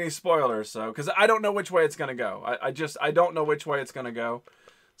give away any spoilers, so because I don't know which way it's going to go. I don't know which way it's going to go.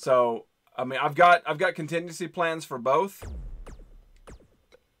 So, I mean, I've got contingency plans for both.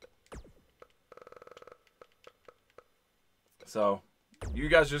 So, you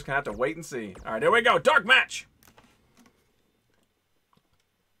guys are just going to have to wait and see. All right, here we go. Dark match.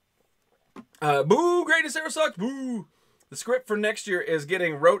 Boo, Greatness Era sucks. Boo. The script for next year is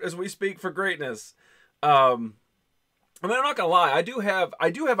getting wrote as we speak for Greatness. I mean, I'm not gonna lie. I do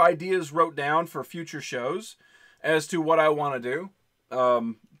have ideas wrote down for future shows as to what I want to do.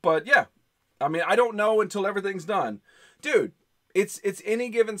 But yeah, I mean, I don't know until everything's done, dude. It's any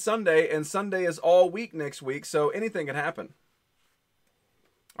given Sunday, and Sunday is all week next week, so anything can happen.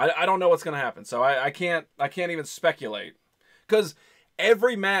 I don't know what's gonna happen, so I can't even speculate, because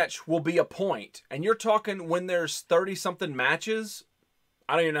every match will be a point, and you're talking when there's 30-something matches.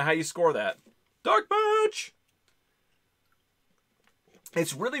 I don't even know how you score that. Dark match.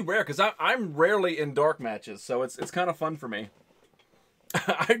 It's really rare because I'm rarely in dark matches, so it's kind of fun for me.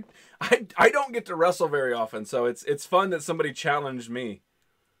 I don't get to wrestle very often, so it's fun that somebody challenged me.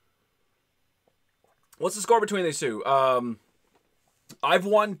 What's the score between these two? I've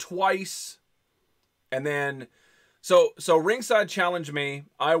won twice, and then so Ringside challenged me,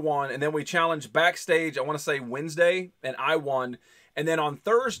 I won, and then we challenged backstage. I want to say Wednesday, and I won, and then on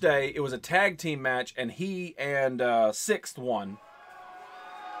Thursday it was a tag team match, and he and Sixth won.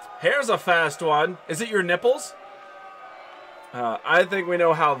 Here's a fast one. Is it your nipples? I think we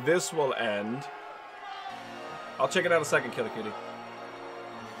know how this will end. I'll check it out in a second, Killer Kitty.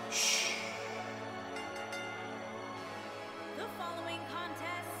 Shh. The following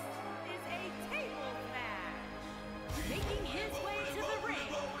contest is a table match. Making his way to the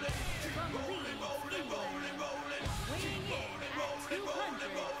ring from Leeds, England, weighing in at 254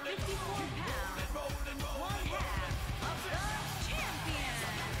 pounds, one half of the champion,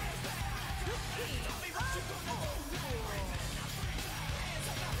 the King of Old School.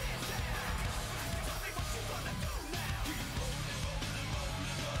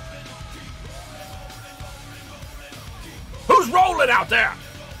 Who's rolling out there?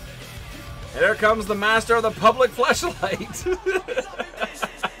 Here comes the master of the public fleshlight.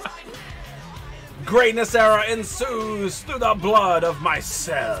 Greatness Era ensues through the blood of my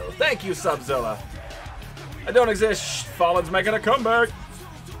cell. Thank you, Subzilla. I don't exist. Shh, Fallen's making a comeback.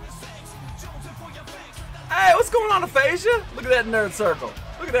 Hey, what's going on, Aphasia? Look at that nerd circle.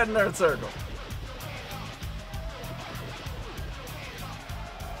 Look at that nerd circle.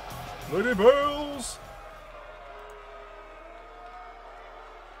 Lady Bells.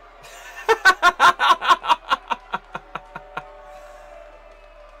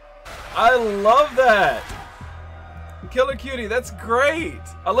 I love that. Killer Cutie, that's great.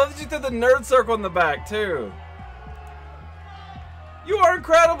 I love that you did the nerd circle in the back, too. You are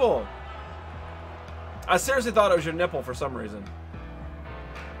incredible. I seriously thought it was your nipple for some reason.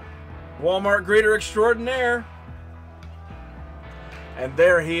 Walmart greeter extraordinaire. And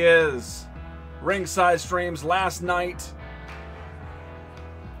there he is. Ringside Streams last night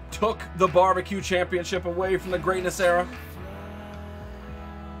took the barbecue championship away from the Greatness Era.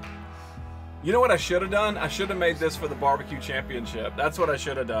 You know what I should have done? I should have made this for the barbecue championship. That's what I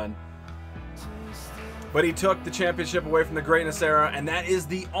should have done. But he took the championship away from the Greatness Era, and that is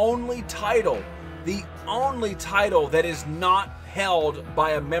the only title that is not held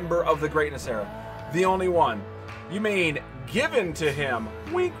by a member of the Greatness Era. The only one. You mean given to him?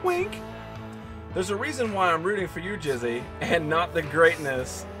 Wink, wink. There's a reason why I'm rooting for you, Jizzy, and not the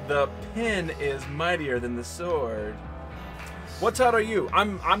Greatness. The pen is mightier than the sword. What title are you?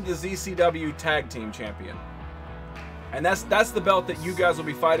 I'm the ZCW Tag Team Champion. And that's the belt that you guys will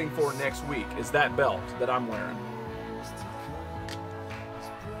be fighting for next week, is that belt that I'm wearing.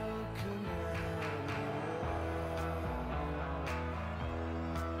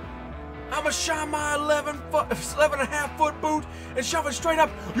 I'ma shine my 11.5 foot boot and shove it straight up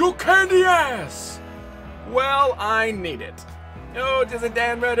your candy ass. Well, I need it. Oh, Dizzy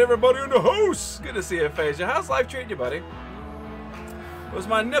Dan Red, everybody in the house. Good to see you, Aphasia. How's life treating you, buddy? It was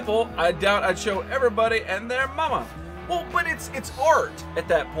my nipple. I doubt I'd show everybody and their mama. Well, but it's art at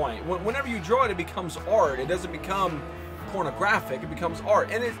that point. Whenever you draw it, it becomes art. It doesn't become pornographic. It becomes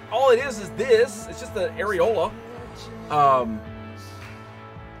art. And all it is this. It's just an areola.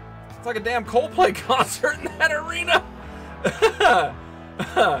 It's like a damn Coldplay concert in that arena.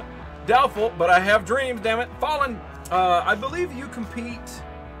 Doubtful, but I have dreams, damn it. Fallen, I believe you compete.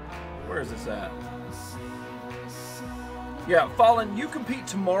 Where is this at? Yeah, Fallen, you compete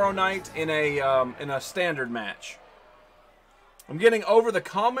tomorrow night in a standard match. I'm getting over the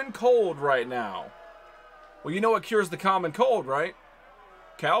common cold right now. Well, you know what cures the common cold, right?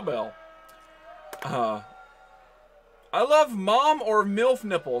 Cowbell. I love mom or MILF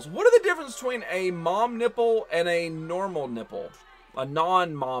nipples. What are the difference between a mom nipple and a normal nipple? A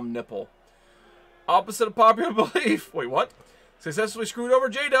non-mom nipple. Opposite of popular belief. Wait, what? Successfully screwed over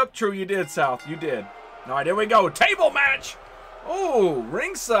J-Dub. True, you did, South. You did. All right, here we go. Table match. Oh,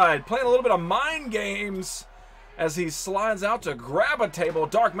 ringside. Playing a little bit of mind games as he slides out to grab a table.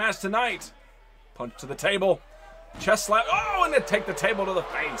 Dark match tonight. Punch to the table. Chest slap. Oh, and then take the table to the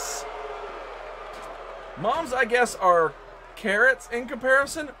face. Moms, I guess, are carrots in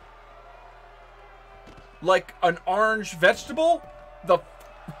comparison. Like an orange vegetable.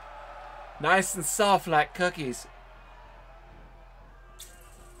 Nice and soft like cookies.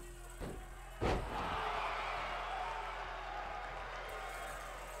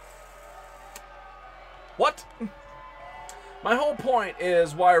 What? My whole point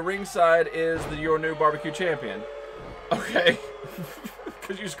is why ringside is your new barbecue champion. Okay.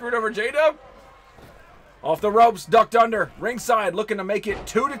 Because you screwed over J-Dub? Off the ropes, ducked under. Ringside looking to make it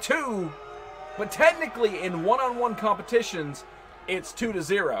 2-2. But technically in one-on-one competitions, it's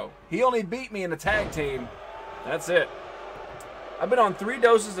 2-0. He only beat me in a tag team. That's it. I've been on 3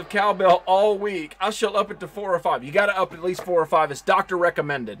 doses of cowbell all week. I shall up it to 4 or 5. You got to up at least 4 or 5. It's doctor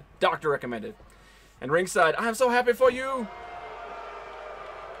recommended. Doctor recommended. And ringside, I'm so happy for you.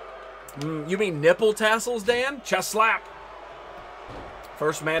 You mean nipple tassels, Dan? Chest slap.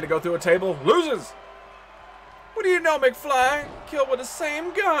 First man to go through a table loses. What do you know, McFly? Killed with the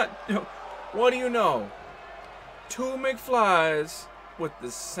same gun. What do you know? 2 McFlys with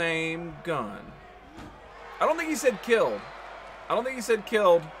the same gun. I don't think he said killed. I don't think he said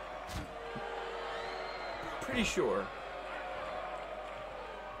killed. Pretty sure.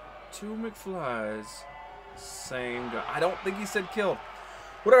 2 McFlys, same gun. I don't think he said killed.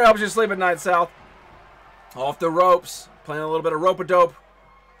 Whatever helps you sleep at night, South. Off the ropes. Playing a little bit of rope-a-dope.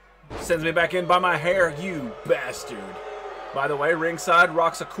 Sends me back in by my hair, you bastard. By the way, ringside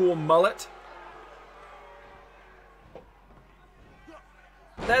rocks a cool mullet.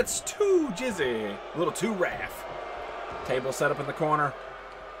 That's too jizzy. A little too raff. Table set up in the corner.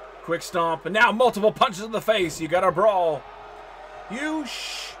 Quick stomp. And now multiple punches in the face. You got a brawl. You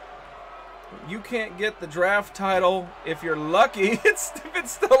can't get the draft title if you're lucky. If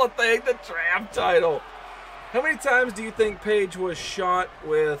it's still a thing, the draft title. How many times do you think Paige was shot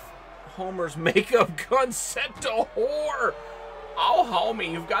with Homer's makeup gun set to whore? Oh,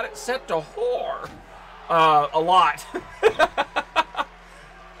 homie, you've got it set to whore. A lot.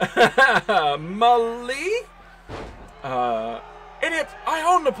 Molly? Idiot, I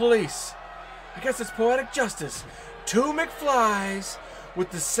own the police. I guess it's poetic justice. 2 McFlys with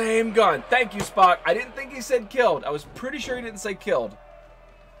the same gun. Thank you, Spock. I didn't think he said killed. I was pretty sure he didn't say killed.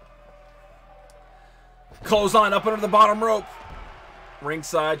 Clothesline up under the bottom rope.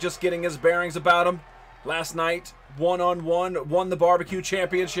 Ringside just getting his bearings about him. Last night, one-on-one, won the barbecue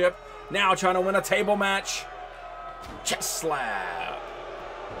championship. Now trying to win a table match. Chest slap.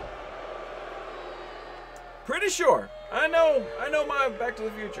 Pretty sure. I know my Back to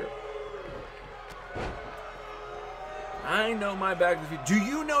the Future. I know my Back to the Future. Do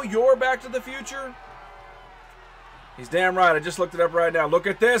you know your Back to the Future? He's damn right. I just looked it up right now. Look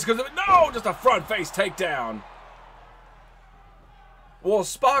at this. No, just a front face takedown. Well,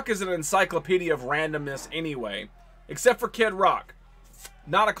 Spock is an encyclopedia of randomness anyway. Except for Kid Rock.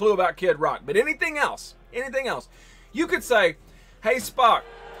 Not a clue about Kid Rock. But anything else. You could say, hey, Spock,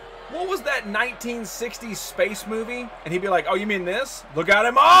 what was that 1960s space movie? And he'd be like, oh, you mean this? Look at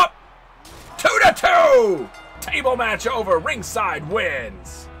him up! 2-2! Table match over. Ringside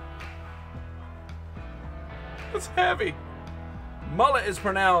wins. That's heavy. Mullet is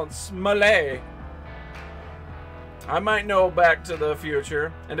pronounced Malay. I might know Back to the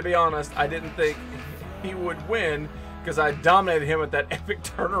Future. And to be honest, I didn't think he would win because I dominated him with that epic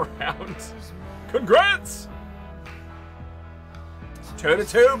turnaround. Congrats!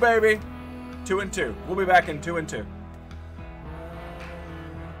 2-2, baby. 2-2. We'll be back in 2-2.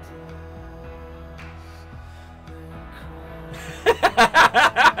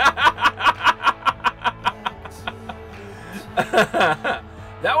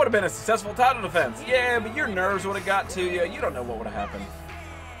 That would have been a successful title defense. Yeah, but your nerves would have got to you. You don't know what would have happened.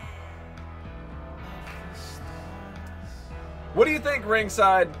 What do you think,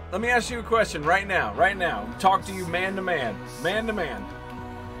 ringside? Let me ask you a question right now. Right now. Talk to you man to man. Man to man.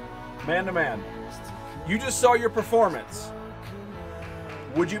 Man to man. You just saw your performance.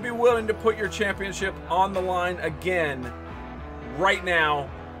 Would you be willing to put your championship on the line again right now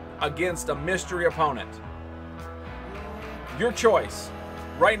against a mystery opponent? Your choice.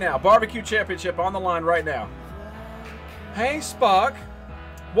 Right now. Barbecue championship on the line right now. Hey, Spock.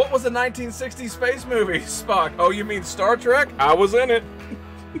 What was the 1960s space movie, Spock? Oh, you mean Star Trek? I was in it.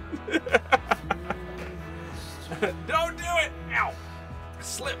 Don't do it. Ow. I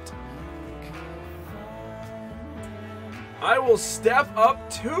slipped. I will step up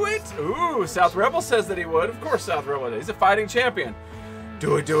to it. Ooh, South Rebel says that he would. Of course South Rebel is. He's a fighting champion.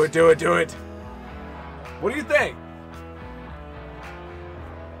 Do it, do it, do it, do it. What do you think?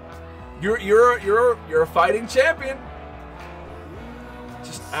 You're a fighting champion.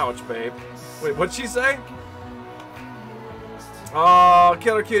 Just ouch, babe. Wait, what'd she say? Oh,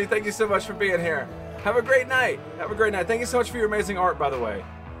 Killer Cutie, thank you so much for being here. Have a great night. Have a great night. Thank you so much for your amazing art, by the way.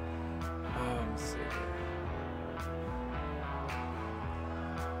 Let's see.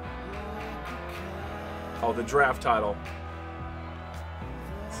 Oh, the draft title.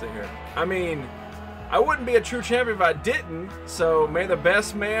 Let's see here. I mean, I wouldn't be a true champion if I didn't, so may the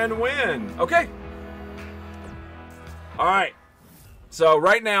best man win. Okay. All right. So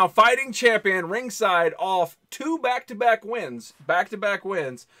right now, fighting champion, ringside, off 2 back-to-back wins. Back-to-back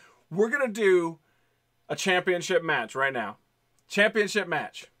wins. We're going to do a championship match right now. Championship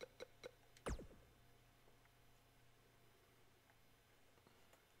match.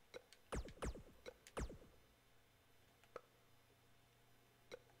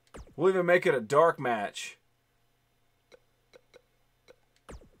 We'll even make it a dark match.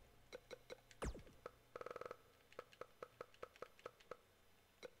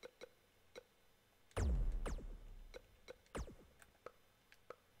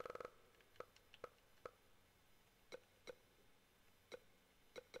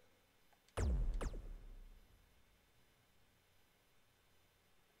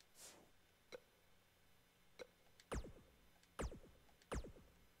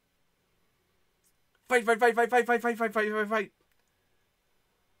 Fight, fight, fight, fight, fight, fight, fight, fight, fight, fight, fight.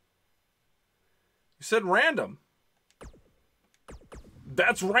 You said random.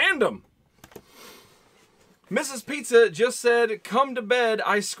 That's random. Mrs. Pizza just said, come to bed.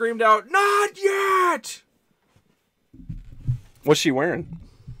 I screamed out, not yet. What's she wearing?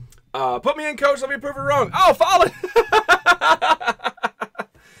 Put me in, coach. Let me prove it wrong. Oh, fallen.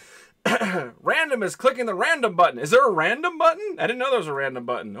 Random is clicking the random button. Is there a random button? I didn't know there was a random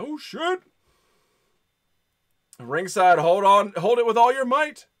button. Oh, shit. Ringside, hold on. Hold it with all your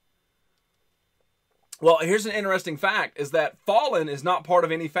might. Well, here's an interesting fact, is that Fallen is not part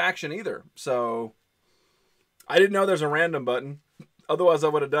of any faction either. So, I didn't know there's a random button. Otherwise, I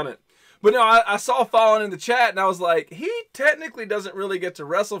would have done it. But no, I saw Fallen in the chat, and I was like, he technically doesn't really get to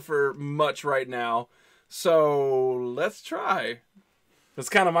wrestle for much right now. So, let's try. That's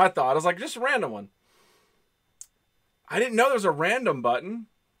kind of my thought. I was like, just a random one. I didn't know there's a random button.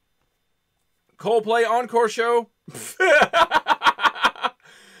 Coldplay Encore Show.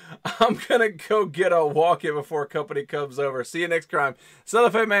 I'm going to go get a walk-in before company comes over. See you next crime.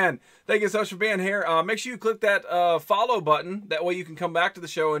 Cellophane Man, thank you so much for being here. Make sure you click that follow button. That way you can come back to the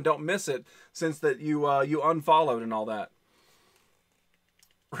show and don't miss it, since that you unfollowed and all that.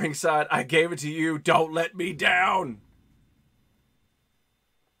 Ringside, I gave it to you. Don't let me down.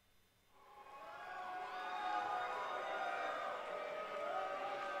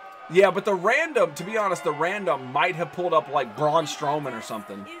 Yeah, but the random, to be honest, the random might have pulled up like Braun Strowman or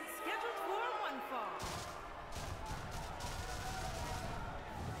something.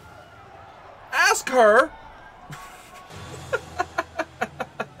 Ask her.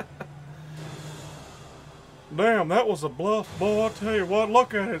 Damn, that was a bluff, boy. I tell you what,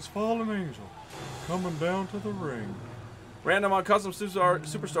 look at it. It's Fallen Angel coming down to the ring. Random on Custom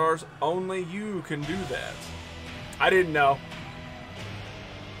Superstars, only you can do that. I didn't know.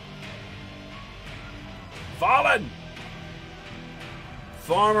 Fallen!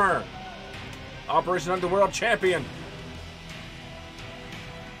 Farmer! Operation Underworld Champion!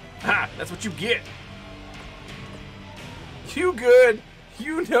 Ha! That's what you get! You good!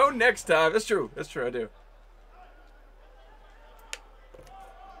 You know next time. That's true. That's true, I do.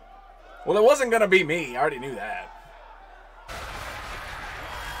 Well, it wasn't gonna be me. I already knew that.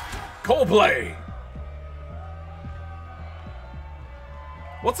 Coldplay!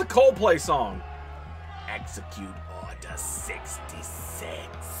 What's a Coldplay song? Execute Order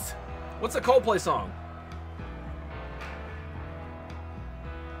 66. What's a Coldplay song?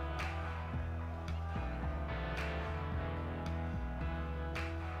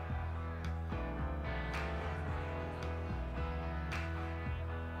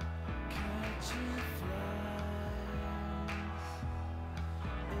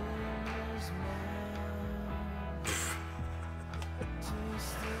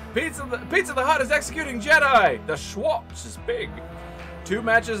 Pizza the Hut is executing Jedi. The Schwartz is big. 2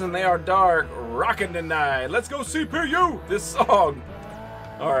 matches and they are dark. Rockin' tonight. Let's go CPU this song.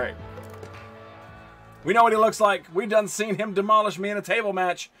 All right. We know what he looks like. We done seen him demolish me in a table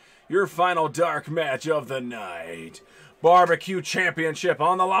match. Your final dark match of the night. Barbecue Championship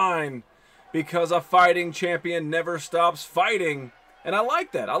on the line. Because a fighting champion never stops fighting. And I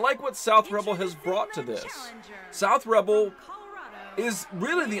like that. I like what South Rebel has brought to this. South Rebel is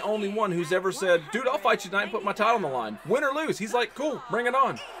really the only one who's ever said, dude, I'll fight you tonight and put my title on the line. Win or lose. He's like, cool, bring it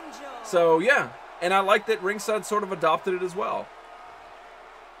on. So, yeah. And I like that Ringside sort of adopted it as well.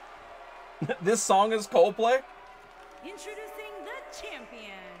 This song is Coldplay? Introducing the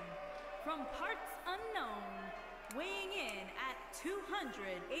champion. From parts unknown, weighing in at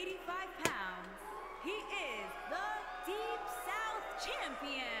 285 pounds, he is the Deep South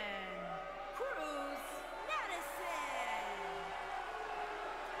Champion,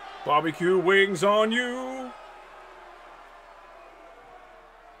 Barbecue wings on you.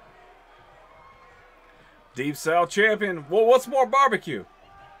 Deep South Champion. Well, what's more barbecue?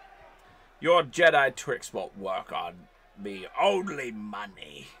 Your Jedi tricks won't work on me. Only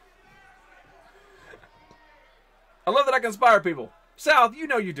money. I love that I can inspire people. South, you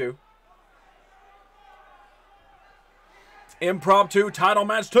know you do. Impromptu title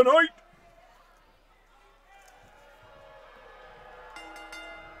match tonight.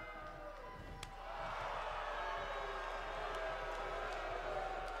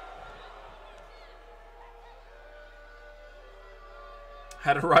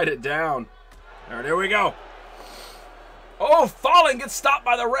 Had to write it down. There we go. Oh, Fallen gets stopped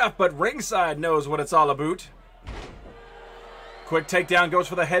by the ref, but Ringside knows what it's all about. Quick takedown, goes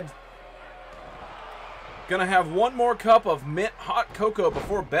for the head. Gonna have one more cup of mint hot cocoa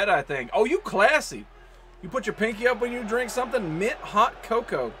before bed, I think. Oh, you classy. You put your pinky up when you drink something? Mint hot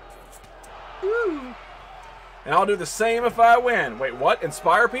cocoa. Woo. And I'll do the same if I win. Wait, what?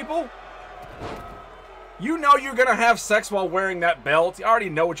 Inspire people? You know you're going to have sex while wearing that belt. You already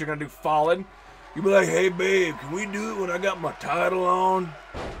know what you're going to do, Fallen. You be like, hey, babe, can we do it when I got my title on?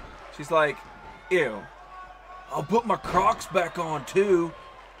 She's like, ew. I'll put my Crocs back on, too.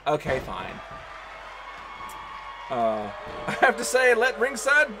 Okay, fine. I have to say, let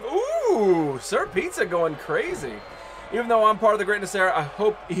Ringside... Ooh, Sir Pizza going crazy. Even though I'm part of the greatness era, I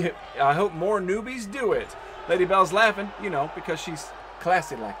hope more newbies do it. Lady Bell's laughing, you know, because she's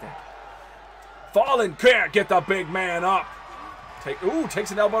classy like that. Fallen can't get the big man up.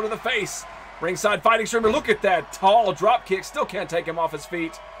 Takes an elbow to the face. Ringside fighting streamer. Look at that tall drop kick. Still can't take him off his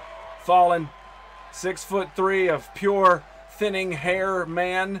feet. Fallen, 6'3" of pure thinning hair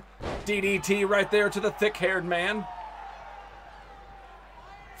man. DDT right there to the thick-haired man.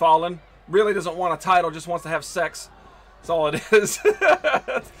 Fallen really doesn't want a title, just wants to have sex. That's all it is.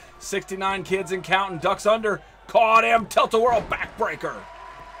 69 kids and counting. Ducks under. Caught him. Tilt-a-whirl backbreaker.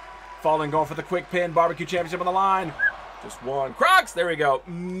 Fallen going for the quick pin. Barbecue Championship on the line. Just one. Crocs. There we go.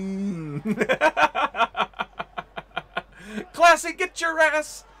 Classy, get your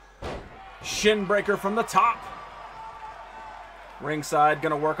ass. Shin breaker from the top. Ringside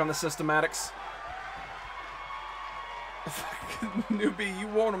gonna work on the systematics. Newbie, you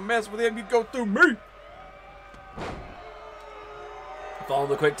want to mess with him, you go through me. Fallen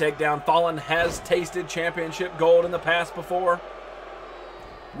the quick takedown. Fallen has tasted championship gold in the past before.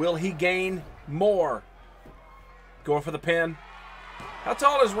 Will he gain more? Going for the pin. How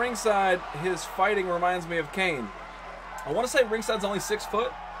tall is Ringside? His fighting reminds me of Kane. I want to say Ringside's only 6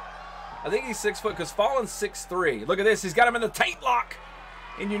 foot. I think he's 6 foot because Fallen's 6'3". Look at this. He's got him in the taint lock.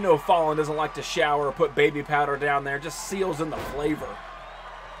 And you know Fallen doesn't like to shower or put baby powder down there. Just seals in the flavor.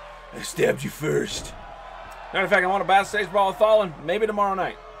 I stabbed you first. Matter of fact, I want a backstage brawl with Fallen. Maybe tomorrow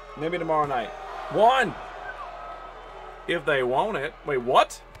night. Maybe tomorrow night. One. If they want it. Wait,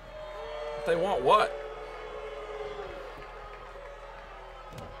 what? If they want what?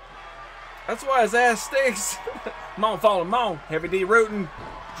 That's why his ass stinks. Come on, Fallen, come on. Heavy D rooting.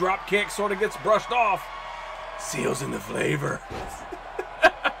 Drop kick sort of gets brushed off. Seals in the flavor.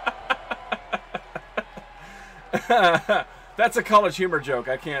 That's a college humor joke.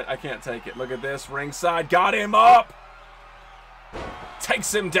 I can't take it. Look at this. Ringside got him up.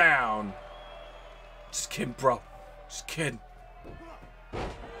 Takes him down. Just kidding, bro. Just kidding.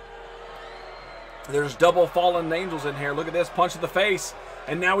 There's double fallen angels in here. Look at this. Punch to the face.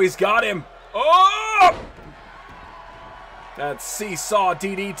 And now he's got him. Oh! That seesaw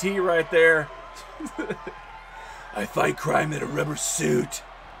DDT right there. I fight crime in a rubber suit.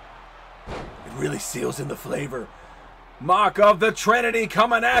 It really seals in the flavor. Mock of the Trinity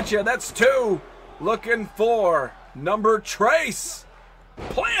coming at you. That's 2. Looking for number Trace.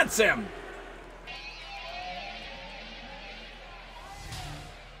 Plants him.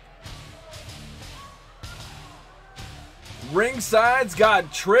 Ringside's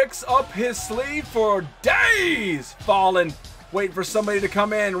got tricks up his sleeve for days. Fallen, waiting for somebody to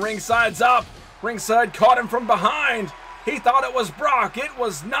come in. Ringside's up. Ringside caught him from behind. He thought it was Brock. It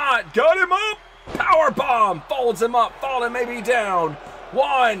was not. Got him up. Power bomb. Folds him up. Fallen may be down.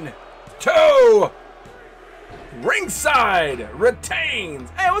 1, 2. Ringside retains.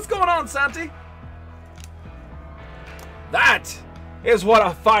 Hey, what's going on, Santi? That is what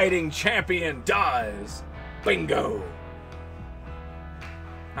a fighting champion does. Bingo.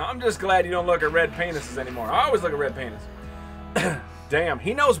 I'm just glad you don't look at red penises anymore. I always look at red penis. Damn,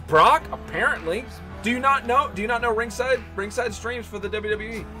 he knows Brock, apparently. Do you not know Ringside? Ringside streams for the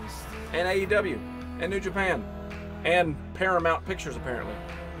WWE and AEW and New Japan and Paramount Pictures, apparently.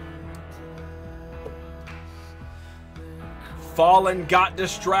 Fallen got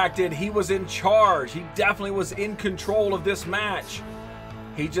distracted. He was in charge. He definitely was in control of this match.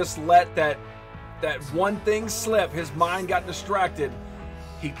 He just let that one thing slip. His mind got distracted.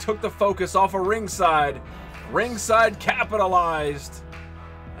 He took the focus off of Ringside. Ringside capitalized.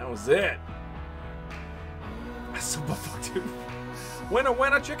 That was it. That's so fucked, dude.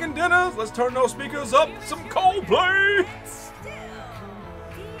 Winner, chicken dinners. Let's turn those speakers up. Some Coldplay.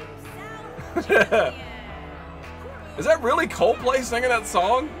 Is that really Coldplay singing that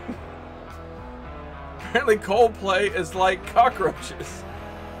song? Apparently Coldplay is like cockroaches.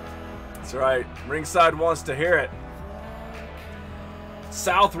 That's right. Ringside wants to hear it.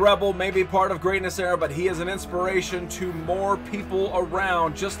 South Rebel may be part of Greatness Era, but he is an inspiration to more people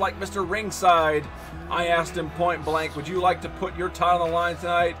around, just like Mr. Ringside. I asked him point blank, would you like to put your title on the line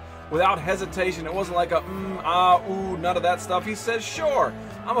tonight? Without hesitation. It wasn't like a ooh, none of that stuff. He says, sure,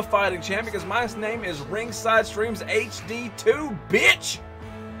 I'm a fighting champ because my name is Ringside Streams HD2, bitch!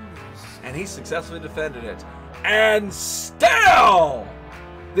 And he successfully defended it. And still,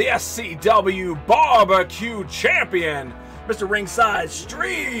 the SCW Barbecue Champion, Mr. Ringside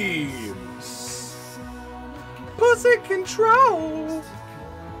Streams. Pussy control.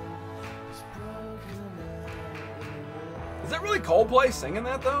 Is that really Coldplay singing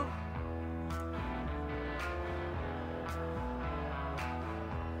that, though?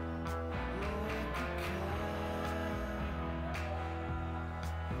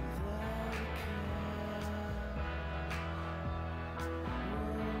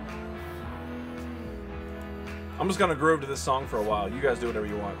 I'm just gonna groove to this song for a while. You guys do whatever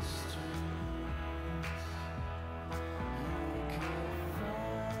you want.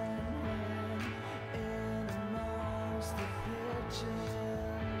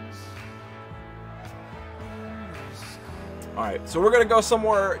 Alright, so we're gonna go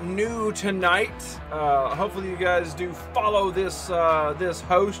somewhere new tonight. Hopefully you guys do follow this this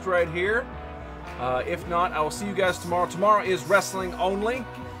host right here. If not, I will see you guys tomorrow. Tomorrow is wrestling only.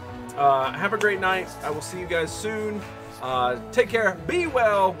 Have a great night. I will see you guys soon. Take care, be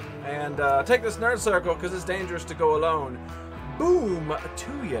well, and take this nerd circle because it's dangerous to go alone. Boom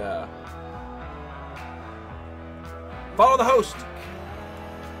to ya. Follow the host.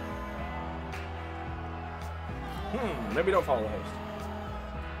 Maybe don't follow the host.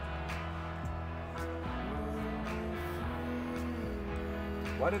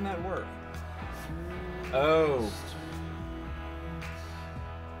 Why didn't that work? Oh.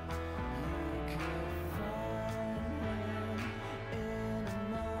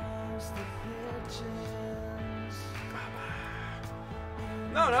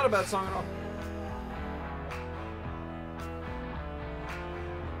 No, not a bad song at all.